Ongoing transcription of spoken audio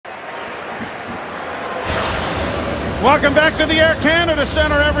Welcome back to the Air Canada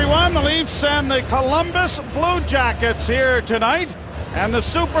Centre, everyone. The Leafs and the Columbus Blue Jackets here tonight. And the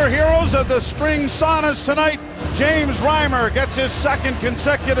superheroes of the String Saunas tonight. James Reimer gets his second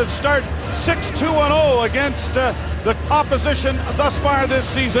consecutive start, 6-2-0 against the opposition thus far this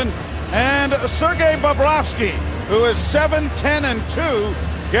season. And Sergei Bobrovsky, who is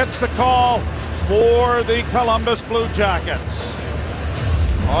 7-10-2, gets the call for the Columbus Blue Jackets.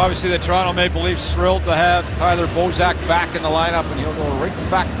 Obviously, the Toronto Maple Leafs thrilled to have Tyler Bozak back in the lineup, and he'll go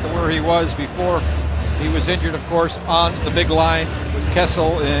right back to where he was before he was injured, of course, on the big line with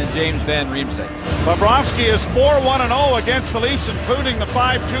Kessel and James Van Riemsdyk. Bobrovsky is 4-1-0 against the Leafs, including the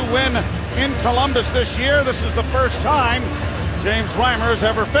 5-2 win in Columbus this year. This is the first time James Reimer has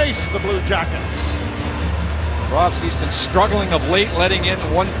ever faced the Blue Jackets. Bobrovsky's been struggling of late, letting in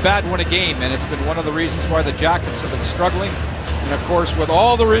one bad one a game, and it's been one of the reasons why the Jackets have been struggling. And of course, with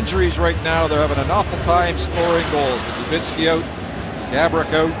all their injuries right now, they're having an awful time scoring goals. Dubinsky out,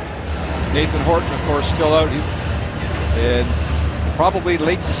 Gaborik out, Nathan Horton, of course, still out. And probably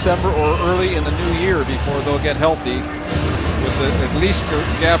late December or early in the new year before they'll get healthy with at least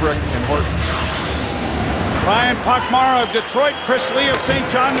Gaborik and Horton. Ryan Pochmar of Detroit, Chris Lee of St.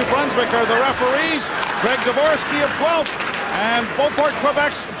 John, New Brunswick are the referees. Greg Dvorsky of Guelph and Beauport,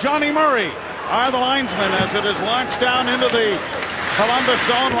 Quebec's Johnny Murray are the linesmen as it is launched down into the Columbus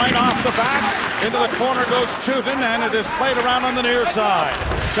zone right off the bat. Into the corner goes Chutin, and it is played around on the near side.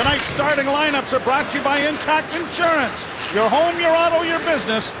 Tonight's starting lineups are brought to you by Intact Insurance. Your home, your auto, your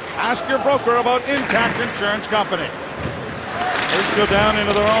business. Ask your broker about Intact Insurance Company. Leafs go down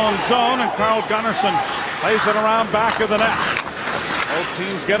into their own zone, and Carl Gunnarsson plays it around back of the net. Both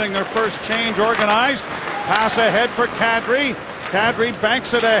teams getting their first change organized. Pass ahead for Kadri. Kadri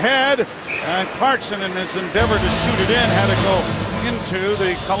banks it ahead, and Clarkson, in his endeavor to shoot it in, had to go into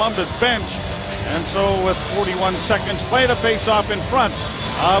the Columbus bench. And so with 41 seconds played, a face-off in front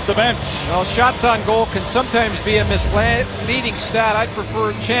of the bench. Well, shots on goal can sometimes be a misleading stat. I'd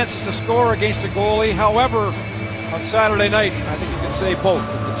prefer chances to score against a goalie. However, on Saturday night, I think you could say both.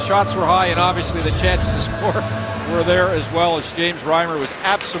 The shots were high, and obviously the chances to score were there as well, as James Reimer was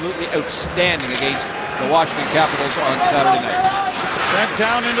absolutely outstanding against the Washington Capitals on Saturday night. Sent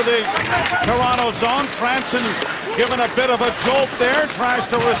down into the Toronto zone. Franson given a bit of a jolt there, tries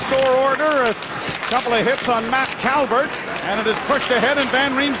to restore order. A couple of hits on Matt Calvert, and it is pushed ahead, and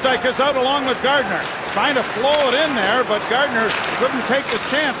Van Riemsdyk is out along with Gardner. Trying to flow it in there, but Gardner couldn't take the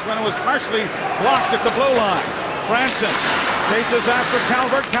chance when it was partially blocked at the blue line. Franson chases after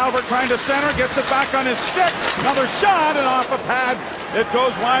Calvert. Calvert trying to center, gets it back on his stick. Another shot, and off a pad, it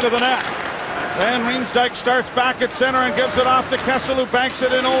goes wide of the net. Van Riemsdyk starts back at center and gives it off to Kessel, who banks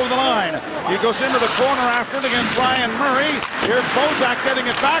it in over the line. He goes into the corner after it against Ryan Murray. Here's Bozak getting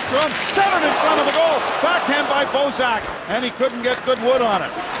it back to him. Centered in front of the goal. Backhand by Bozak, and he couldn't get good wood on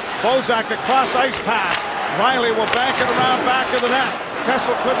it. Bozak across ice pass. Riley will bank it around back of the net.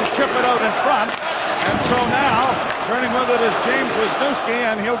 Kessel couldn't chip it out in front. And so now, turning with it is James Wisniewski,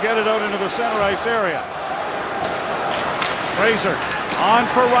 and he'll get it out into the center ice area. Fraser on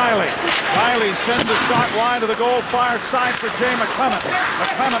for Riley. Riley sends a shot wide of the goal far side for Jay McClement.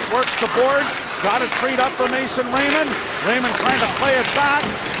 McClement works the boards, got it freed up for Mason Raymond. Raymond trying to play it back.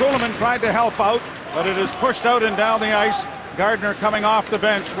 Kuhlman tried to help out, but it is pushed out and down the ice. Gardner coming off the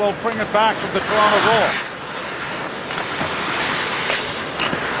bench will bring it back to the Toronto goal.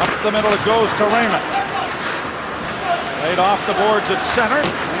 Up the middle it goes to Raymond. Laid off the boards at center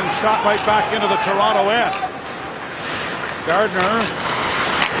and shot right back into the Toronto end. Gardner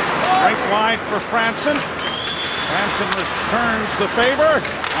right wide for Franson. Franson returns the favor,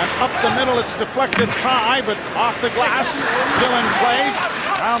 and up the middle it's deflected high, but off the glass. Still in play.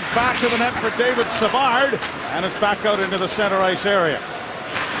 Round back to the net for David Savard, and it's back out into the center ice area.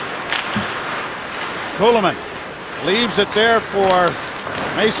 Kuhlman leaves it there for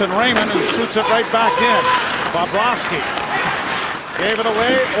Mason Raymond, who shoots it right back in. Bobrovsky gave it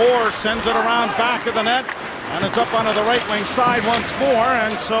away, or sends it around back of the net. And it's up onto the right wing side once more,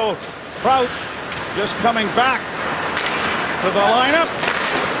 and so Prout just coming back to the lineup,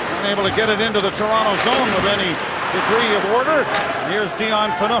 unable to get it into the Toronto zone with any degree of order. And here's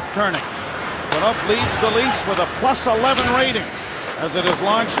Dion Phaneuf turning. Phaneuf leads the Leafs with a +11 rating as it is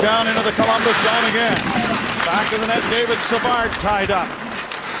launched down into the Columbus zone again. Back of the net, David Savard tied up.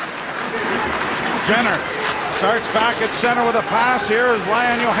 Jenner starts back at center with a pass. Here is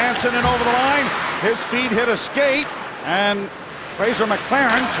Ryan Johansson in over the line. His speed hit a skate, and Fraser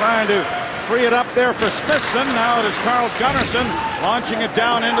McLaren trying to free it up there for Smithson. Now it is Carl Gunnarsson launching it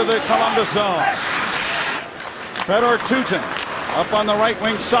down into the Columbus zone. Fedor Tutin up on the right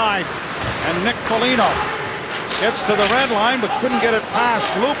wing side, and Nick Foligno Gets to the red line, but couldn't get it past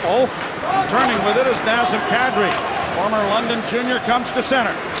Lupul. Turning with it is Nazem Kadri. Former London junior comes to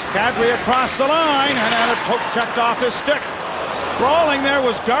center. Kadri across the line and had it poke checked off his stick. Sprawling there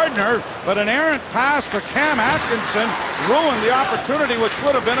was Gardner, but an errant pass for Cam Atkinson ruined the opportunity, which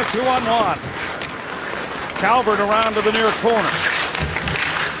would have been a 2-on-1. Calvert around to the near corner.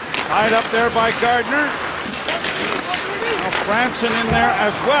 Tied up there by Gardner. Now Franson in there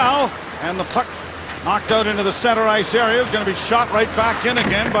as well, and the puck knocked out into the center ice area. Is going to be shot right back in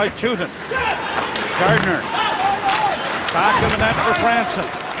again by Cutin. Gardner back of the net for Franson.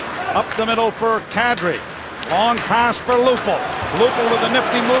 Up the middle for Kadri. Long pass for Lupul. Lupul with a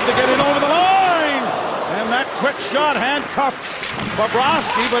nifty move to get it over the line. And that quick shot handcuffed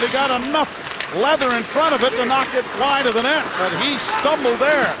Bobrovsky, but he got enough leather in front of it to knock it wide of the net. But he stumbled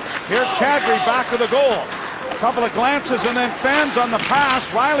there. Here's Kadri back of the goal. A couple of glances and then fans on the pass.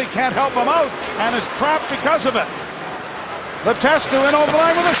 Riley can't help him out and is trapped because of it. Letestu in over the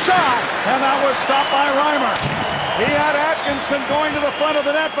line with a shot. And that was stopped by Reimer. He had Atkinson going to the front of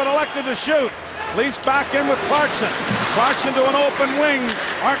the net but elected to shoot. Leafs back in with Clarkson. Clarkson to an open wing.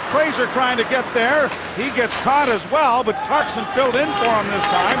 Mark Fraser trying to get there. He gets caught as well, but Clarkson filled in for him this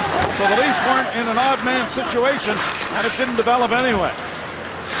time. So the Leafs weren't in an odd man situation, and it didn't develop anyway.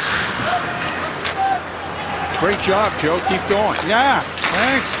 Great job, Joe. Keep going. Yeah,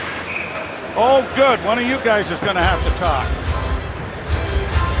 thanks. Oh, good. One of you guys is going to have to talk.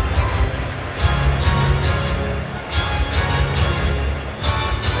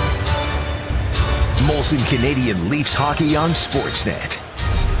 Molson Canadian Leafs Hockey on Sportsnet.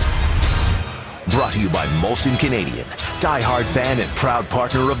 Brought to you by Molson Canadian, diehard fan and proud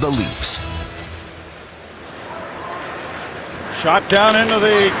partner of the Leafs. Shot down into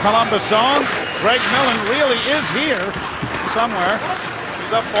the Columbus zone. Greg Millen really is here somewhere.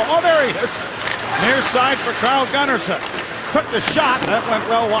 He's up. Oh, there he is. Near side for Carl Gunnarsson. Took the shot. That went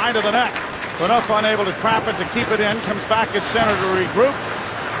well wide of the net. Enough unable to trap it to keep it in. Comes back at center to regroup.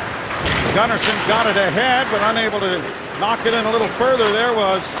 Gunnarsson got it ahead, but unable to knock it in a little further. There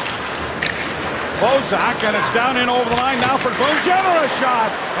was Bozak, and it's down in over the line now for Boone. Generous shot,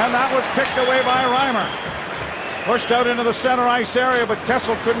 and that was picked away by Reimer. Pushed out into the center ice area, but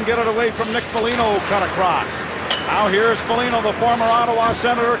Kessel couldn't get it away from Nick Foligno, who cut across. Now here's Foligno, the former Ottawa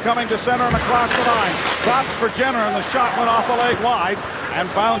Senator, coming to center and across the line. Drops for Jenner, and the shot went off a leg wide and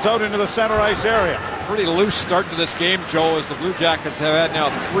bounds out into the center ice area. Pretty loose start to this game, Joe, as the Blue Jackets have had now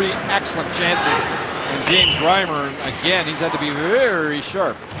 3 excellent chances. And James Reimer, again, he's had to be very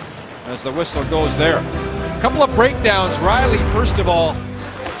sharp as the whistle goes there. A couple of breakdowns. Riley, first of all,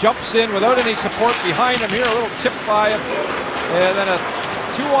 jumps in without any support behind him here. A little tip by him. And then a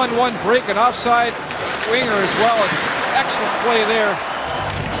 2-on-1 break, an offside winger as well. An excellent play there.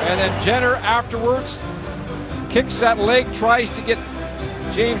 And then Jenner afterwards kicks that leg, tries to get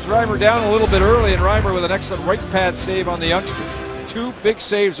James Reimer down a little bit early, and Reimer with an excellent right pad save on the youngster. 2 big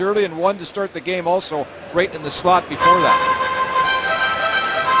saves early and 1 to start the game also right in the slot before that.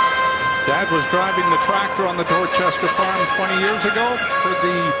 Dad was driving the tractor on the Dorchester farm 20 years ago for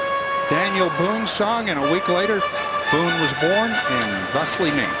the Daniel Boone song, and a week later Boone was born in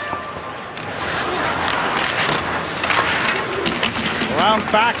Vesely, Maine. Around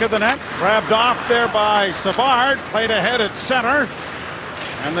back of the net, grabbed off there by Savard, played ahead at center.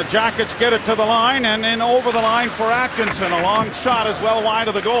 And the Jackets get it to the line, and in over the line for Atkinson. A long shot as well wide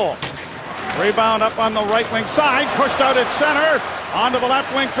of the goal. Rebound up on the right wing side, pushed out at center. Onto the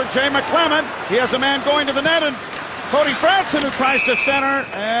left wing for Jay McClement. He has a man going to the net, and Cody Franson, who tries to center,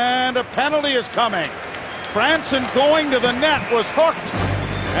 and a penalty is coming. Franson going to the net was hooked,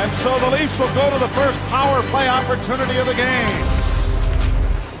 and so the Leafs will go to the first power play opportunity of the game.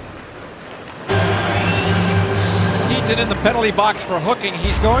 In the penalty box for hooking.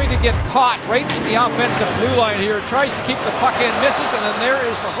 He's going to get caught right in the offensive blue line here. Tries to keep the puck in, misses, and then there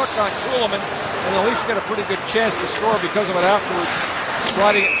is the hook on Kuhlman. And the Leafs get a pretty good chance to score because of it afterwards,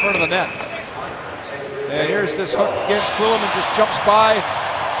 sliding in front of the net. And here's this hook again. Kuhlman just jumps by.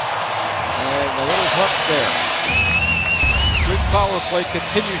 And the little hook there. Good power play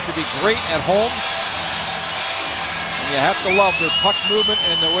continues to be great at home. And you have to love their puck movement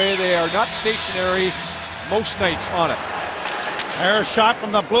and the way they are not stationary most nights on it. There's a shot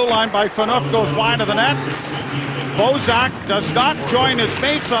from the blue line by Phaneuf, goes wide of the net. Bozak does not join his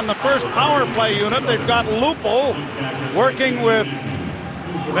mates on the first power play unit. They've got Lupul working with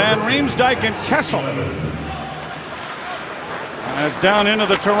Van Riemsdyk and Kessel. And it's down into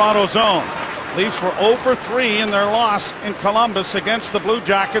the Toronto zone. Leafs were 0 for 3 in their loss in Columbus against the Blue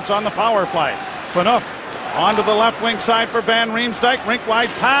Jackets on the power play. Phaneuf Onto the left wing side for Van Riemsdyk. Rink wide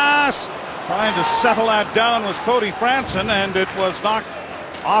pass. Trying to settle that down was Cody Franson, and it was knocked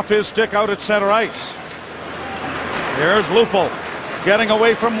off his stick out at center ice. Here's Lupul getting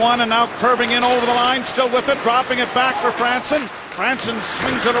away from one and now curving in over the line. Still with it. Dropping it back for Franson. Franson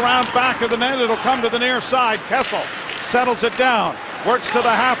swings it around back of the net. It'll come to the near side. Kessel settles it down. Works to the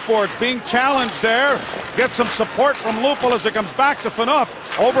half boards. Being challenged there. Gets some support from Lupul as it comes back to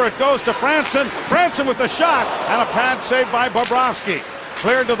Phaneuf. Over it goes to Franson. Franson with the shot. And a pad save by Bobrovsky.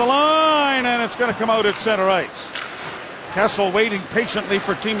 Cleared to the line, and it's going to come out at center ice. Kessel waiting patiently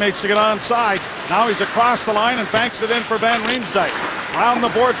for teammates to get onside. Now he's across the line and banks it in for Van Riemsdyk. Round the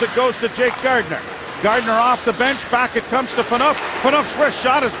boards it goes to Jake Gardiner. Gardiner off the bench, back it comes to Phaneuf. Phaneuf's wrist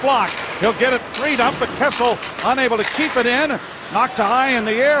shot is blocked. He'll get it freed up, but Kessel unable to keep it in. Knocked high in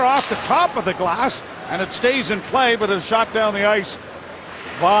the air off the top of the glass, and it stays in play, but is shot down the ice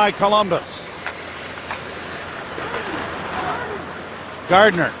by Columbus.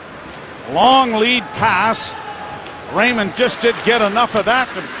 Gardiner, long lead pass. Raymond just did get enough of that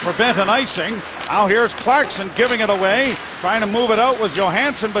to prevent an icing. Now here's Clarkson giving it away. Trying to move it out was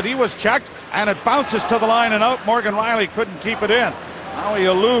Johansson, but he was checked, and it bounces to the line and out. Morgan Riley couldn't keep it in. Now he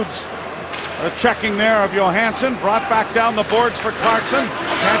eludes the checking there of Johansson. Brought back down the boards for Clarkson.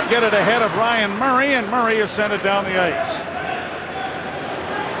 Can't get it ahead of Ryan Murray, and Murray has sent it down the ice.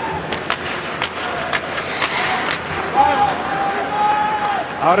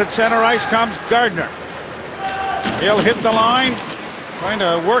 Out at center ice comes Gardiner. He'll hit the line, trying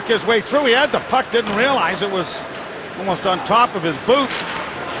to work his way through. He had the puck, didn't realize it was almost on top of his boot.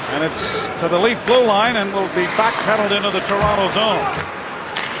 And it's to the Leaf blue line and will be backpedaled into the Toronto zone.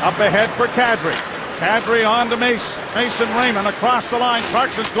 Up ahead for Kadri. Kadri on to Mason Raymond across the line.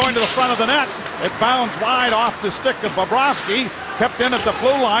 Clarkson's going to the front of the net. It bounds wide off the stick of Bobrovsky. Kept in at the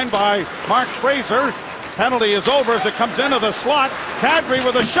blue line by Mark Fraser. Penalty is over as it comes into the slot. Kadri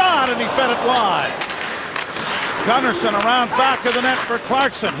with a shot, and he fed it wide. Gunnarsson around back of the net for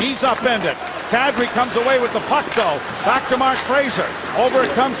Clarkson. He's upended. Kadri comes away with the puck, though. Back to Mark Fraser. Over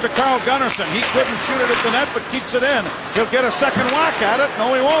it comes to Carl Gunnarsson. He couldn't shoot it at the net, but keeps it in. He'll get a second whack at it.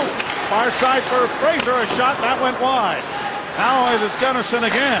 No, he won't. Far side for Fraser. A shot that went wide. Now it is Gunnarsson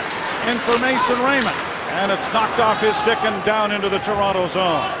again. In for Mason Raymond. And it's knocked off his stick and down into the Toronto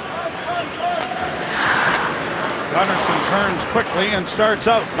zone. Gunnarsson turns quickly and starts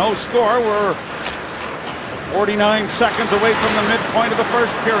out. No score. We're 49 seconds away from the midpoint of the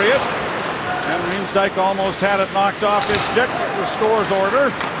first period. And Riemsdyk almost had it knocked off his stick. Restores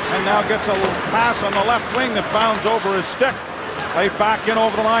order. And now gets a little pass on the left wing that bounds over his stick. Played back in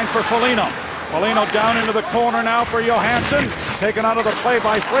over the line for Foligno. Foligno down into the corner now for Johansson. Taken out of the play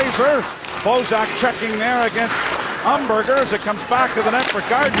by Fraser. Bozak checking there against Umberger as it comes back to the net for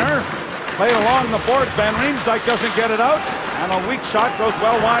Gardiner. Played along the boards. Van Riemsdyk doesn't get it out. And a weak shot goes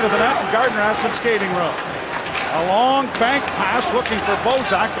well wide of the net, and Gardiner has some skating room. A long bank pass looking for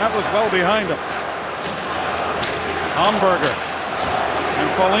Bozak. That was well behind him. Umberger and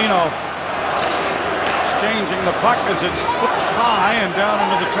Foligno exchanging the puck as it's flipped high and down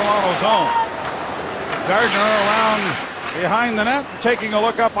into the Toronto zone. Gardiner around behind the net, taking a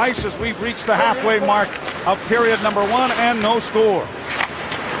look up ice as we've reached the halfway mark of period number one, and no score.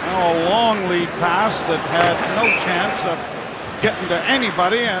 Now a long lead pass that had no chance of getting to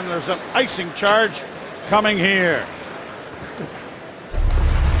anybody, and there's an icing charge coming here.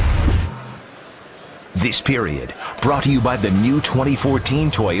 This period brought to you by the new 2014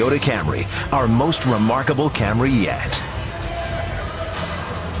 Toyota Camry, our most remarkable Camry yet.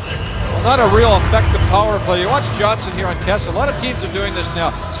 Not a real effective power play. You watch Johnson here on Kessel. A lot of teams are doing this now.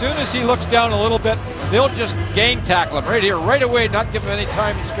 As soon as he looks down a little bit, they'll just gang tackle him right here, right away, not give him any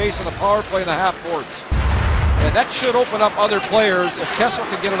time and space on the power play in the half boards. And that should open up other players if Kessel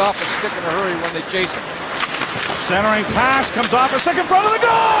can get it off the stick in a hurry when they chase him. Centering pass comes off a stick in front of the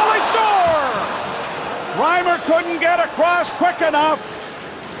goal. They score! Reimer couldn't get across quick enough.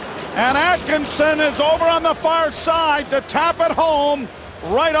 And Atkinson is over on the far side to tap it home.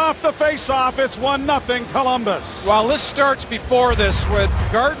 Right off the face-off, it's 1-0 Columbus. Well, this starts before this when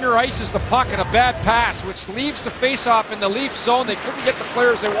Gardiner ices the puck in a bad pass, which leaves the face-off in the Leaf zone. They couldn't get the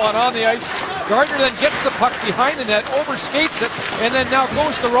players they want on the ice. Gardiner then gets the puck behind the net, overskates it, and then now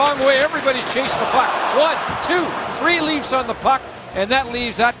goes the wrong way. Everybody's chasing the puck. 1, 2, 3 Leafs on the puck, and that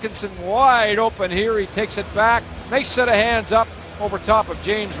leaves Atkinson wide open here. He takes it back. Nice set of hands up over top of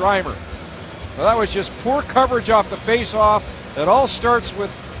James Reimer. Well, that was just poor coverage off the face-off. It all starts with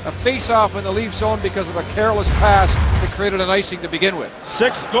a face-off in the Leaf zone because of a careless pass that created an icing to begin with.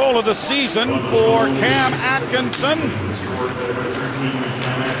 6th goal of the season for Cam Atkinson.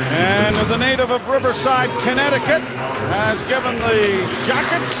 And the native of Riverside, Connecticut, has given the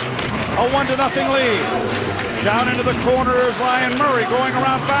Jackets a 1-0 lead. Down into the corner is Ryan Murray going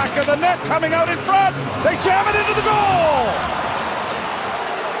around back of the net, coming out in front. They jam it into the goal.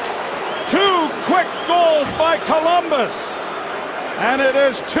 2 quick goals by Columbus. And it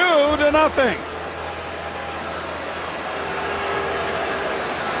is 2-0.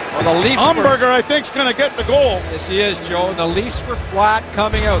 Well, the Leafs Umberger, I think, is going to get the goal. Yes, he is, Joe. The Leafs were flat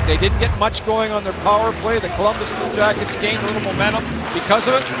coming out. They didn't get much going on their power play. The Columbus Blue Jackets gained a little momentum because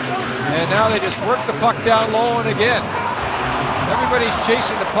of it. And now they just work the puck down low, and again, everybody's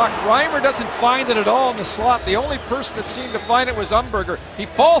chasing the puck. Reimer doesn't find it at all in the slot. The only person that seemed to find it was Umberger. He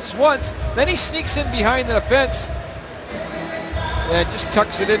falls once, then he sneaks in behind the defense. And just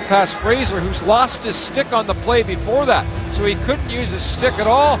tucks it in past Fraser, who's lost his stick on the play before that. So he couldn't use his stick at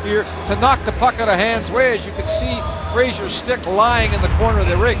all here to knock the puck out of Hand's way. As you can see, Fraser's stick lying in the corner of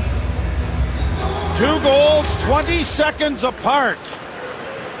the rink. 2 goals, 20 seconds apart.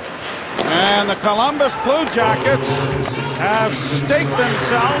 And the Columbus Blue Jackets have staked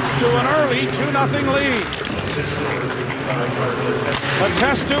themselves to an early 2-0 lead.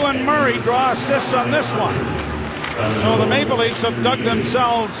 Letestu and Murray draw assists on this one. So the Maple Leafs have dug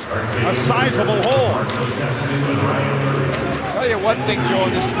themselves a sizable hole. I'll tell you one thing, Joe,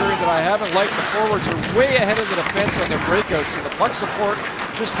 in this period that I haven't liked. The forwards are way ahead of the defense on their breakouts, and the puck support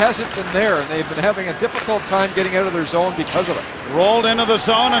just hasn't been there, and they've been having a difficult time getting out of their zone because of it. Rolled into the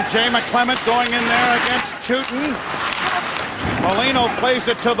zone, and Jay McClement going in there against Chutin. Molino plays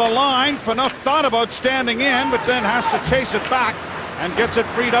it to the line. Phaneuf thought about standing in, but then has to chase it back and gets it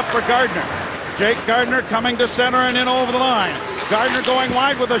freed up for Gardner. Jake Gardner coming to center and in over the line. Gardner going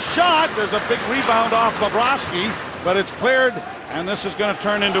wide with a shot. There's a big rebound off Bobrovsky, but it's cleared, and this is going to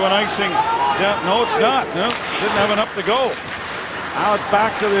turn into an icing. No, it's not. No, didn't have enough to go. Now it's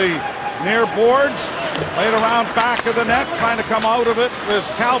back to the near boards. Played around back of the net, trying to come out of it is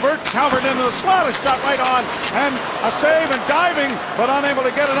Calvert. Calvert into the slot, a shot right on, and a save and diving, but unable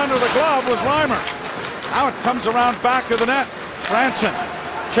to get it under the glove was Reimer. Now it comes around back of the net. Franson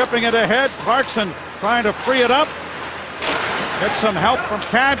chipping it ahead. Clarkson trying to free it up. Gets some help from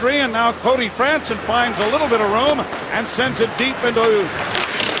Kadri, and now Cody Franson finds a little bit of room and sends it deep into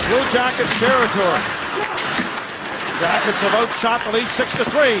Blue Jackets territory. Jackets have outshot the lead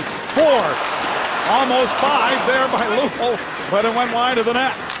 6-3. 4, almost 5 there by Lupul, but it went wide of the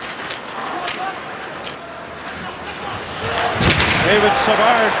net. David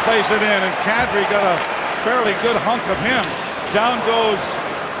Savard plays it in, and Kadri got a fairly good hunk of him. Down goes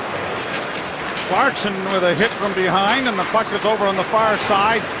Clarkson with a hit from behind, and the puck is over on the far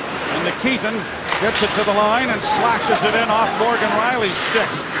side, and Nikitin gets it to the line and slashes it in off Morgan Riley's stick.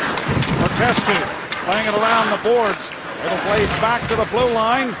 Letestu playing it around the boards. It'll play back to the blue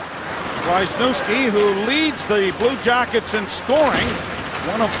line. Wisniewski, who leads the Blue Jackets in scoring,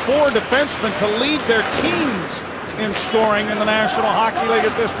 one of 4 defensemen to lead their teams in scoring in the National Hockey League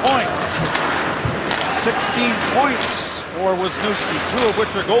at this point. 16 points for Wisniewski, 2 of which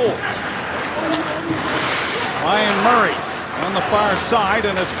are goals. Ryan Murray on the far side,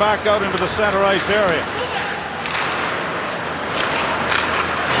 and it's back out into the center ice area.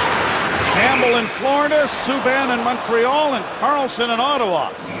 Campbell in Florida, Subban in Montreal, and Carlson in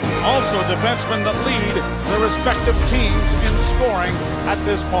Ottawa. Also defensemen that lead their respective teams in scoring at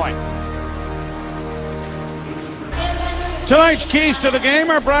this point. Tonight's keys to the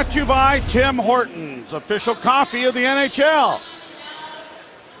game are brought to you by Tim Hortons, official coffee of the NHL.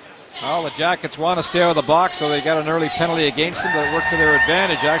 Well, the Jackets want to stay out of the box, so they got an early penalty against them that worked to their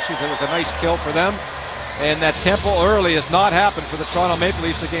advantage. Actually, so it was a nice kill for them. And that tempo early has not happened for the Toronto Maple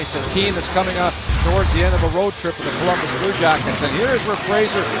Leafs against a team that's coming up towards the end of a road trip with the Columbus Blue Jackets. And here's where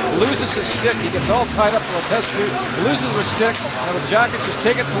Fraser loses his stick. He gets all tied up for a test too, loses his stick, and the Jackets just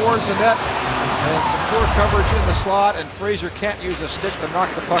take it towards the net. And some poor coverage in the slot, and Fraser can't use a stick to knock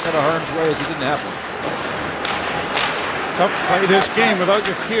the puck out of harm's way as he didn't have one. Tough to play this game without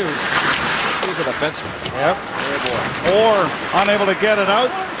your cues. He's a defenseman. Yep. Oh boy. Or unable to get it out.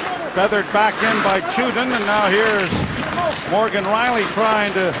 Feathered back in by Chutin, and now here's Morgan Riley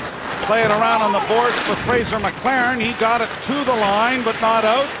trying to play it around on the boards for Fraser McLaren. He got it to the line, but not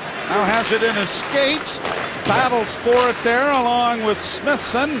out. Now has it in his skates. Battles for it there along with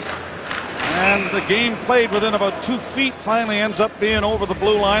Smithson. And the game played within about 2 feet. Finally ends up being over the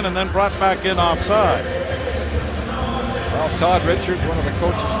blue line and then brought back in offside. Well, Todd Richards, one of the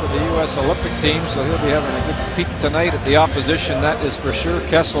coaches for the U.S. Olympic team, so he'll be having a good peek tonight at the opposition, that is for sure,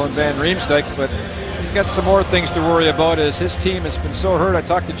 Kessel and Van Riemsdyk. But he's got some more things to worry about as his team has been so hurt. I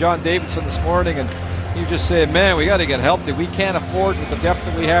talked to John Davidson this morning, and You just say, man, we got to get healthy. We can't afford, with the depth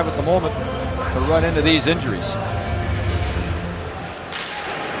that we have at the moment, to run into these injuries.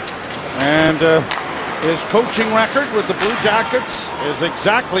 And his coaching record with the Blue Jackets is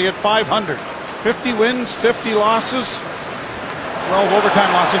exactly at 500. 50 wins, 50 losses, 12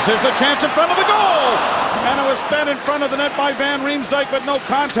 overtime losses. Here's a chance in front of the goal. And it was fed in front of the net by Van Riemsdyk, but no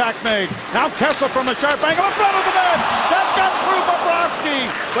contact made. Now Kessel from a sharp angle in front of the net. That got through Bobrovsky,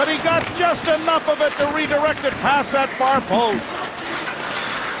 but he got just enough of it to redirect it past that far post.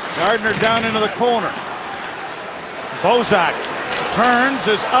 Gardner down into the corner. Bozak turns,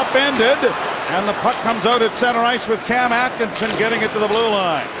 is upended, and the puck comes out at center ice with Cam Atkinson getting it to the blue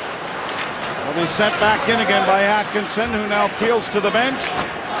line. Will be sent back in again by Atkinson, who now peels to the bench.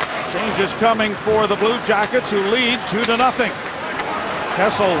 Changes coming for the Blue Jackets, who lead 2-0.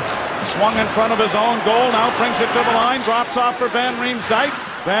 Kessel swung in front of his own goal, now brings it to the line, drops off for Van Riemsdyk.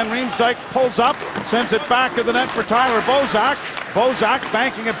 Van Riemsdyk pulls up, sends it back to the net for Tyler Bozak. Bozak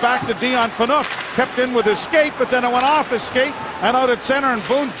banking it back to Dion Phaneuf. Kept in with his skate, but then it went off his skate and out at center, and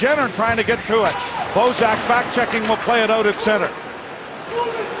Boone Jenner trying to get to it. Bozak back checking, will play it out at center.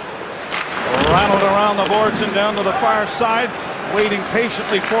 Rattled around the boards and down to the far side. Waiting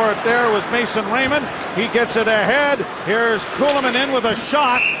patiently for it there was Mason Raymond. He gets it ahead. Here's Kuhlman in with a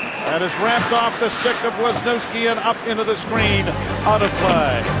shot that is ramped off the stick of Wisniewski and up into the screen. Out of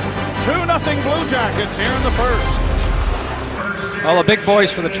play. 2-0 Blue Jackets here in the first. Well, the big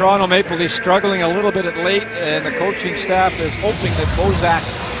boys for the Toronto Maple Leafs struggling a little bit at late, and the coaching staff is hoping that Bozak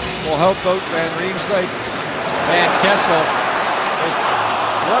will help out Van Riemsdyk and Kessel. They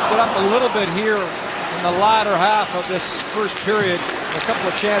rubbed it up a little bit here in the latter half of this first period. A couple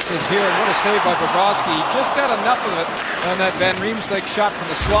of chances here, and what a save by Bobrovsky. He just got enough of it on that Van Riemsdyk shot from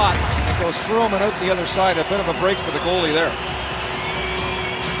the slot. It goes through him and out the other side. A bit of a break for the goalie there.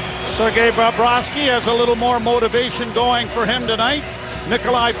 Sergei Bobrovsky has a little more motivation going for him tonight.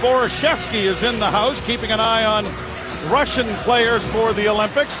 Nikolai Borishevsky is in the house, keeping an eye on Russian players for the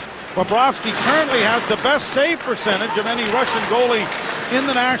Olympics. Bobrovsky currently has the best save percentage of any Russian goalie in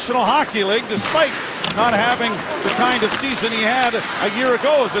the National Hockey League, despite not having the kind of season he had a year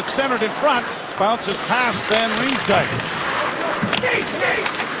ago, as it's centered in front, bounces past Van Riemsdyk.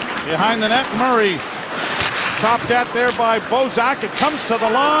 Behind the net, Murray chopped at there by Bozak. It comes to the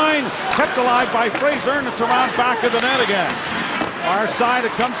line, kept alive by Fraser, and it's around back of the net again. Far side,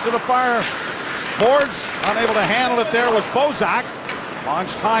 it comes to the far boards. Unable to handle it there was Bozak.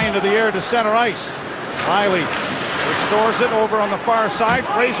 Launched high into the air to center ice. Riley restores it over on the far side.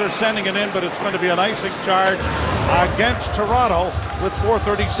 Fraser sending it in, but it's going to be an icing charge against Toronto with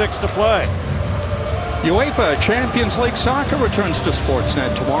 4:36 to play. UEFA Champions League Soccer returns to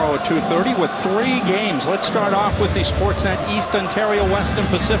Sportsnet tomorrow at 2:30 with 3 games. Let's start off with the Sportsnet East Ontario Western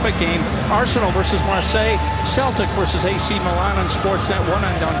Pacific game. Arsenal versus Marseille, Celtic versus AC Milan on Sportsnet 1,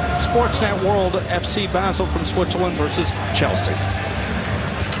 and on Sportsnet World, FC Basel from Switzerland versus Chelsea.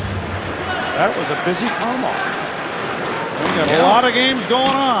 That was a busy promo. We got a lot of games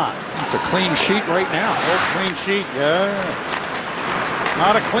going on. It's a clean sheet right now. Oh, clean sheet, yeah.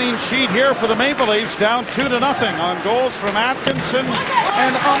 Not a clean sheet here for the Maple Leafs, down 2-0 on goals from Atkinson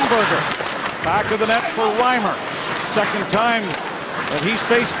and Umberger. Back of the net for Reimer. Second time that he's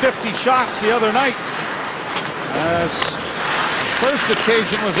faced 50 shots the other night. As first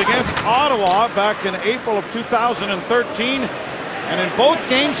occasion was against Ottawa back in April of 2013. And in both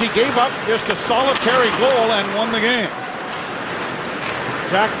games he gave up just a solitary goal and won the game.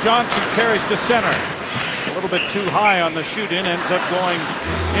 Jack Johnson carries to center. A little bit too high on the shoot-in, ends up going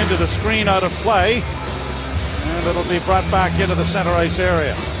into the screen out of play. And it'll be brought back into the center ice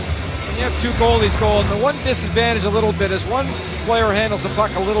area. When you have 2 goalies going, the one disadvantage a little bit is one player handles the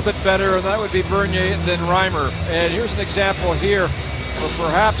puck a little bit better, and that would be Bernier than Reimer. And here's an example here where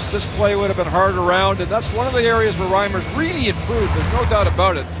perhaps this play would have been hard around, and that's one of the areas where Reimer's really improved. There's no doubt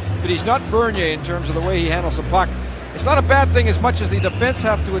about it. But he's not Bernier in terms of the way he handles the puck. It's not a bad thing as much as the defense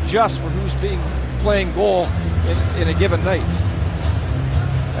have to adjust for who's playing goal in a given night.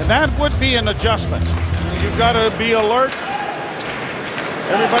 And that would be an adjustment. You've got to be alert.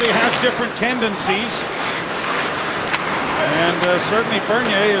 Everybody has different tendencies. And certainly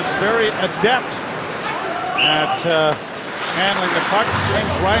Bernier is very adept at handling the puck.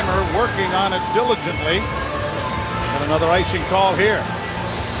 James Reimer working on it diligently. And another icing call here.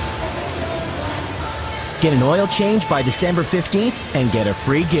 Get an oil change by December 15th and get a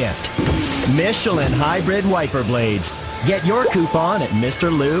free gift. Michelin Hybrid Wiper Blades. Get your coupon at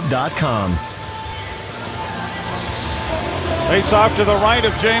MrLube.com. Face off to the right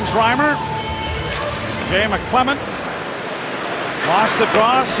of James Reimer. Jay McClement Lost the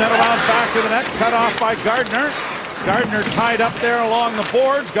draw, sent around back to the net, cut off by Gardner. Gardner tied up there along the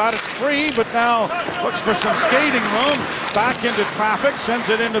boards, got it free, but now looks for some skating room. Back into traffic, sends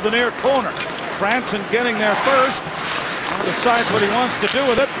it into the near corner. Franson getting there first. Decides what he wants to do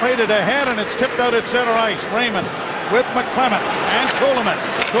with it. Played it ahead, and it's tipped out at center ice. Raymond with McClement and Kuhlman.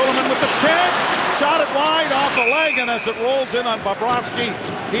 Kuhlman with the chance. Shot it wide off the leg, and as it rolls in on Bobrovsky,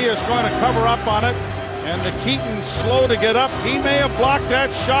 he is going to cover up on it. And the Keaton slow to get up. He may have blocked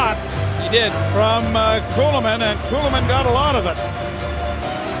that shot. He did. From Kuhlman, and Kuhlman got a lot of it.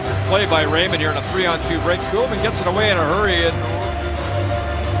 Play by Raymond here in a 3-on-2 break. Kuhlman gets it away in a hurry,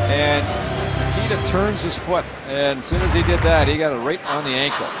 and Nikita turns his foot. And as soon as he did that, he got it right on the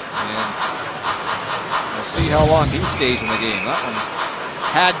ankle. And we'll see how long he stays in the game. That one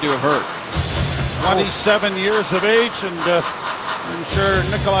had to have hurt. 27 years of age, and I'm sure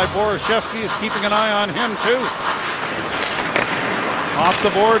Nikolai Borashevsky is keeping an eye on him too. Off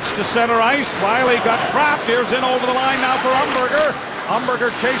the boards to center ice. Riley got trapped. Here's in over the line now for Umberger. Umberger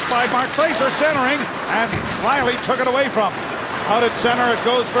chased by Mark Fraser, centering, and Riley took it away from him. Out at center, it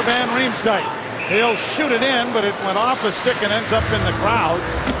goes for Van Riemsdyk. He'll shoot it in, but it went off a stick and ends up in the crowd.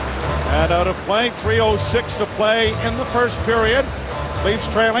 And out of play, 3:06 to play in the first period. Leafs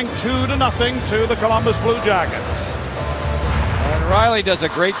trailing 2-0 to the Columbus Blue Jackets. And Riley does a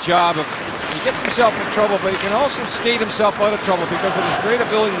great job of, he gets himself in trouble, but he can also skate himself out of trouble because of his great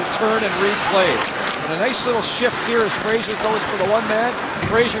ability to turn and read plays. And a nice little shift here as Fraser goes for the one man.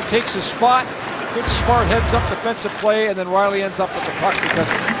 Fraser takes his spot. Good smart heads up defensive play, and then Riley ends up with the puck because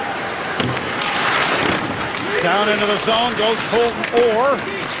of it. Down into the zone goes Colton Orr.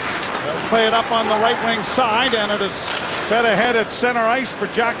 They'll play it up on the right wing side, and it is fed ahead at center ice for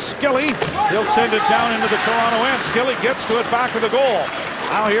Jack Skilly. He'll send it down into the Toronto end. Skilly gets to it back of the goal.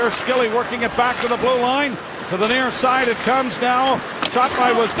 Now here's Skilly working it back to the blue line. To the near side it comes now. Shot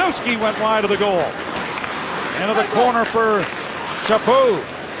by Wisniewski went wide of the goal. Into the corner for Chaput.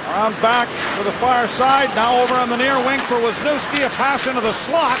 Around back to the far side. Now over on the near wing for Wisniewski. A pass into the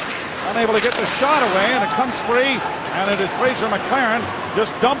slot. Unable to get the shot away, and it comes free. And it is Fraser McLaren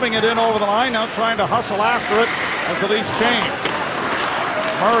just dumping it in over the line. Now trying to hustle after it as the Leafs change.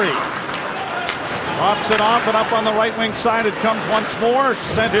 Murray drops it off, and up on the right wing side it comes once more.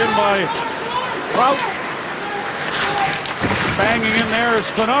 Sent in by Trout. Banging in there is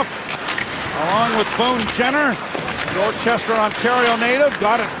Phaneuf, along with Boone Jenner. Dorchester, Ontario native,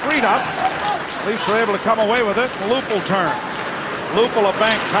 got it freed up. Leafs were able to come away with it. Lupul turns. Lupul a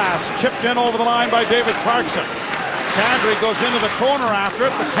bank pass, chipped in over the line by David Clarkson. Kadri goes into the corner after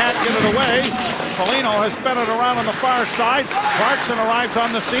it, but can't get it away. Foligno has spun it around on the far side. Clarkson arrives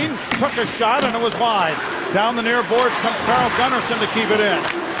on the scene, took a shot, and it was wide. Down the near boards comes Carl Gunnarsson to keep it in.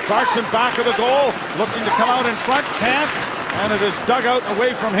 Clarkson back of the goal, looking to come out in front, can't, and it is dug out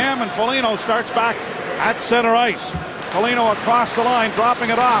away from him, and Foligno starts back at center ice. Foligno across the line, dropping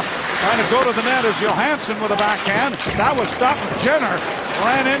it off. Trying to go to the net is Johansson with a backhand. That was stopped. Jenner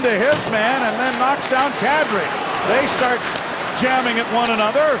ran into his man and then knocks down Kadri. They start jamming at one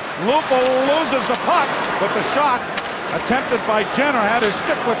another. Lupul loses the puck, but the shot attempted by Jenner had his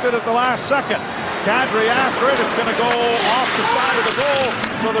stick with it at the last second. Kadri after it. It's going to go off the side of the goal,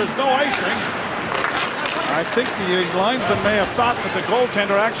 so there's no icing. I think the linesman may have thought that the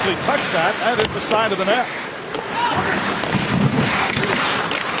goaltender actually touched that. That hit the side of the net.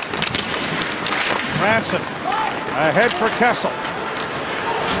 Franson ahead for Kessel.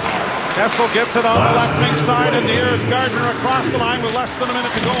 Kessel gets it on the left wing side, and here's Gardner across the line with less than a minute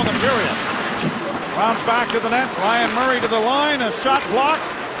to go in the period. Rounds back to the net. Ryan Murray to the line. A shot blocked,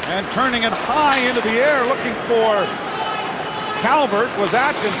 and turning it high into the air looking for Calvert was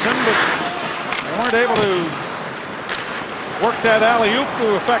Atkinson, but they weren't able to work that alley-oop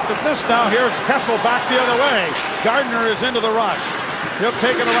to effectiveness. Now here's Kessel back the other way. Gardner is into the rush. He'll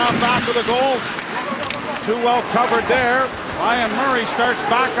take it around back to the goal. Too well covered there. Ryan Murray starts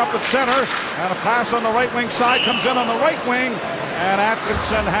back up at center, and a pass on the right wing side comes in on the right wing, and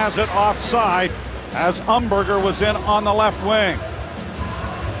Atkinson has it offside as Umberger was in on the left wing.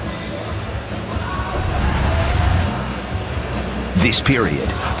 This period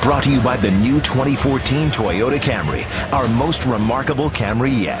brought to you by the new 2014 Toyota Camry, our most remarkable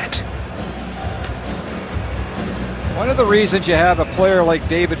Camry yet. One of the reasons you have a player like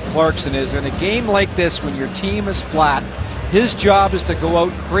David Clarkson is in a game like this when your team is flat, his job is to go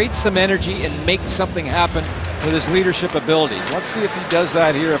out, create some energy, and make something happen with his leadership abilities. Let's see if he does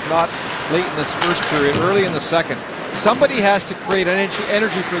that here, if not late in this first period, early in the second. Somebody has to create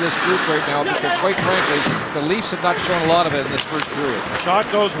energy for this group right now because, quite frankly, the Leafs have not shown a lot of it in this first period. Shot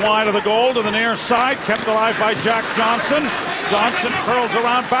goes wide of the goal to the near side, kept alive by Jack Johnson. Johnson curls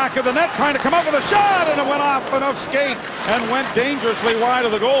around back of the net, trying to come up with a shot, and it went off enough skate and went dangerously wide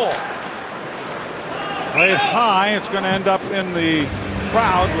of the goal. Played high. It's going to end up in the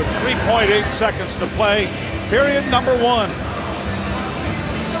crowd with 3.8 seconds to play. Period number 1. A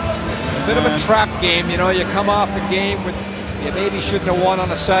bit of a trap game. You know, you come off a game with you maybe shouldn't have won on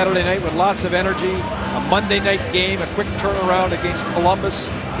a Saturday night with lots of energy. A Monday night game, a quick turnaround against Columbus.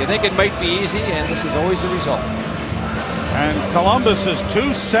 You think it might be easy, and this is always the result. And Columbus is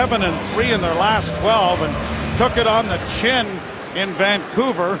 2-7-3 in their last 12 and took it on the chin in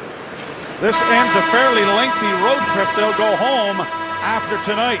Vancouver. This ends a fairly lengthy road trip. They'll go home after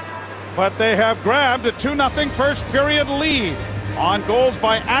tonight. But they have grabbed a 2-0 first period lead on goals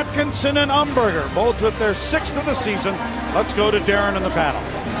by Atkinson and Umberger, both with their 6th of the season. Let's go to Darren in the panel.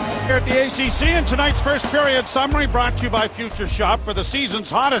 Here at the ACC, and tonight's first period summary brought to you by Future Shop. For the season's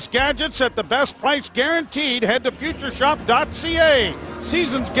hottest gadgets at the best price guaranteed, head to futureshop.ca.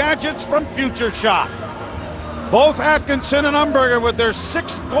 Season's gadgets from Future Shop. Both Atkinson and Umberger with their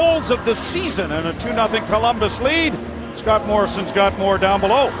 6th goals of the season and a 2-0 Columbus lead. Scott Morrison's got more down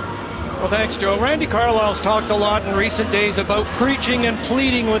below. Well, thanks, Joe. Randy Carlisle's talked a lot in recent days about preaching and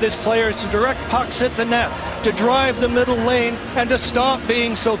pleading with his players to direct pucks at the net, to drive the middle lane, and to stop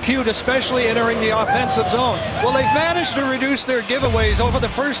being so cute, especially entering the offensive zone. Well, they've managed to reduce their giveaways. Over the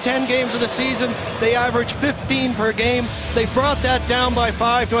first 10 games of the season, they average 15 per game. They brought that down by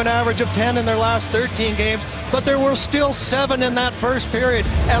 5 to an average of 10 in their last 13 games. But there were still 7 in that first period,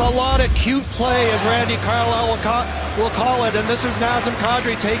 and a lot of cute play, as Randy Carlisle will call it. And this is Nazem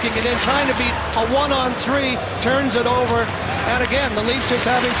Kadri taking it in, trying to beat a 1-on-3, turns it over. And again, the Leafs just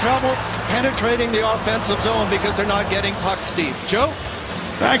having trouble penetrating the offensive zone because they're not getting pucks deep. Joe?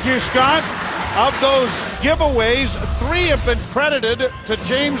 Thank you, Scott. Of those giveaways, 3 have been credited to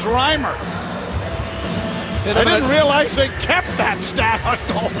James Reimer. I didn't realize they kept that stat on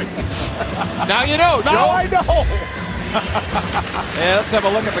goalies. Now you know, Joe. Now I know. Yeah, let's have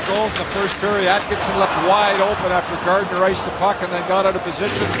a look at the goals in the first period. Atkinson left wide open after Gardner iced the puck and then got out of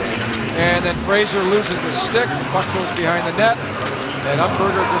position. And then Fraser loses his stick. The puck goes behind the net. And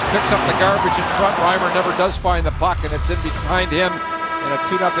Umberger just picks up the garbage in front. Reimer never does find the puck, and it's in behind him. And a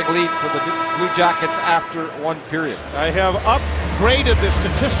 2-0 lead for the Blue Jackets after 1 period. I have upgraded the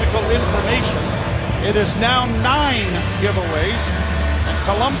statistical information. It is now 9 giveaways, and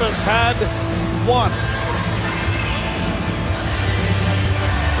Columbus had 1.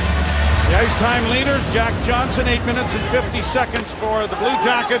 The ice time leaders, Jack Johnson, 8 minutes and 50 seconds for the Blue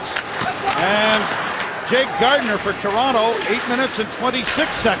Jackets, and Jake Gardner for Toronto, 8 minutes and 26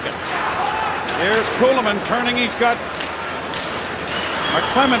 seconds. Here's Kuhlman turning. He's got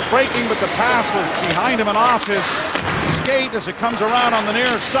McClement breaking, but the pass was behind him and off his skate as it comes around on the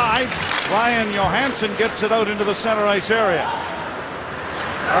near side. Ryan Johansson gets it out into the center ice area.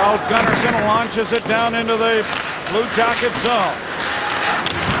 Carl Gunnarsson launches it down into the Blue Jacket zone.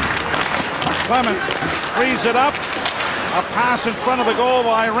 Clement frees it up. A pass in front of the goal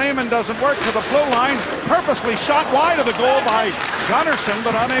by Raymond doesn't work to the blue line. Purposely shot wide of the goal by Gunnarsson,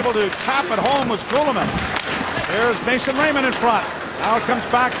 but unable to tap it home was Kuhlman. Here's Mason Raymond in front. Now it comes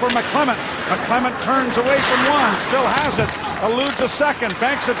back for McClement. McClement turns away from one, still has it, eludes a second,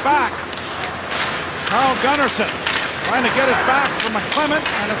 banks it back. Now Gunnarsson trying to get it back for McClement,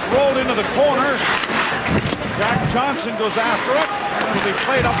 and it's rolled into the corner. Jack Johnson goes after it, and it'll be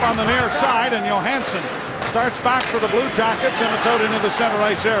played up on the near side, and Johansson starts back for the Blue Jackets, and it's out into the center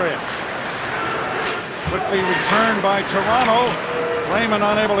ice area. Quickly returned by Toronto. Raymond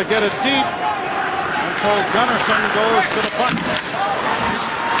unable to get it deep, and so Gunnarsson goes to the puck.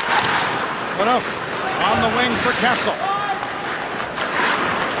 Enough on the wing for Kessel.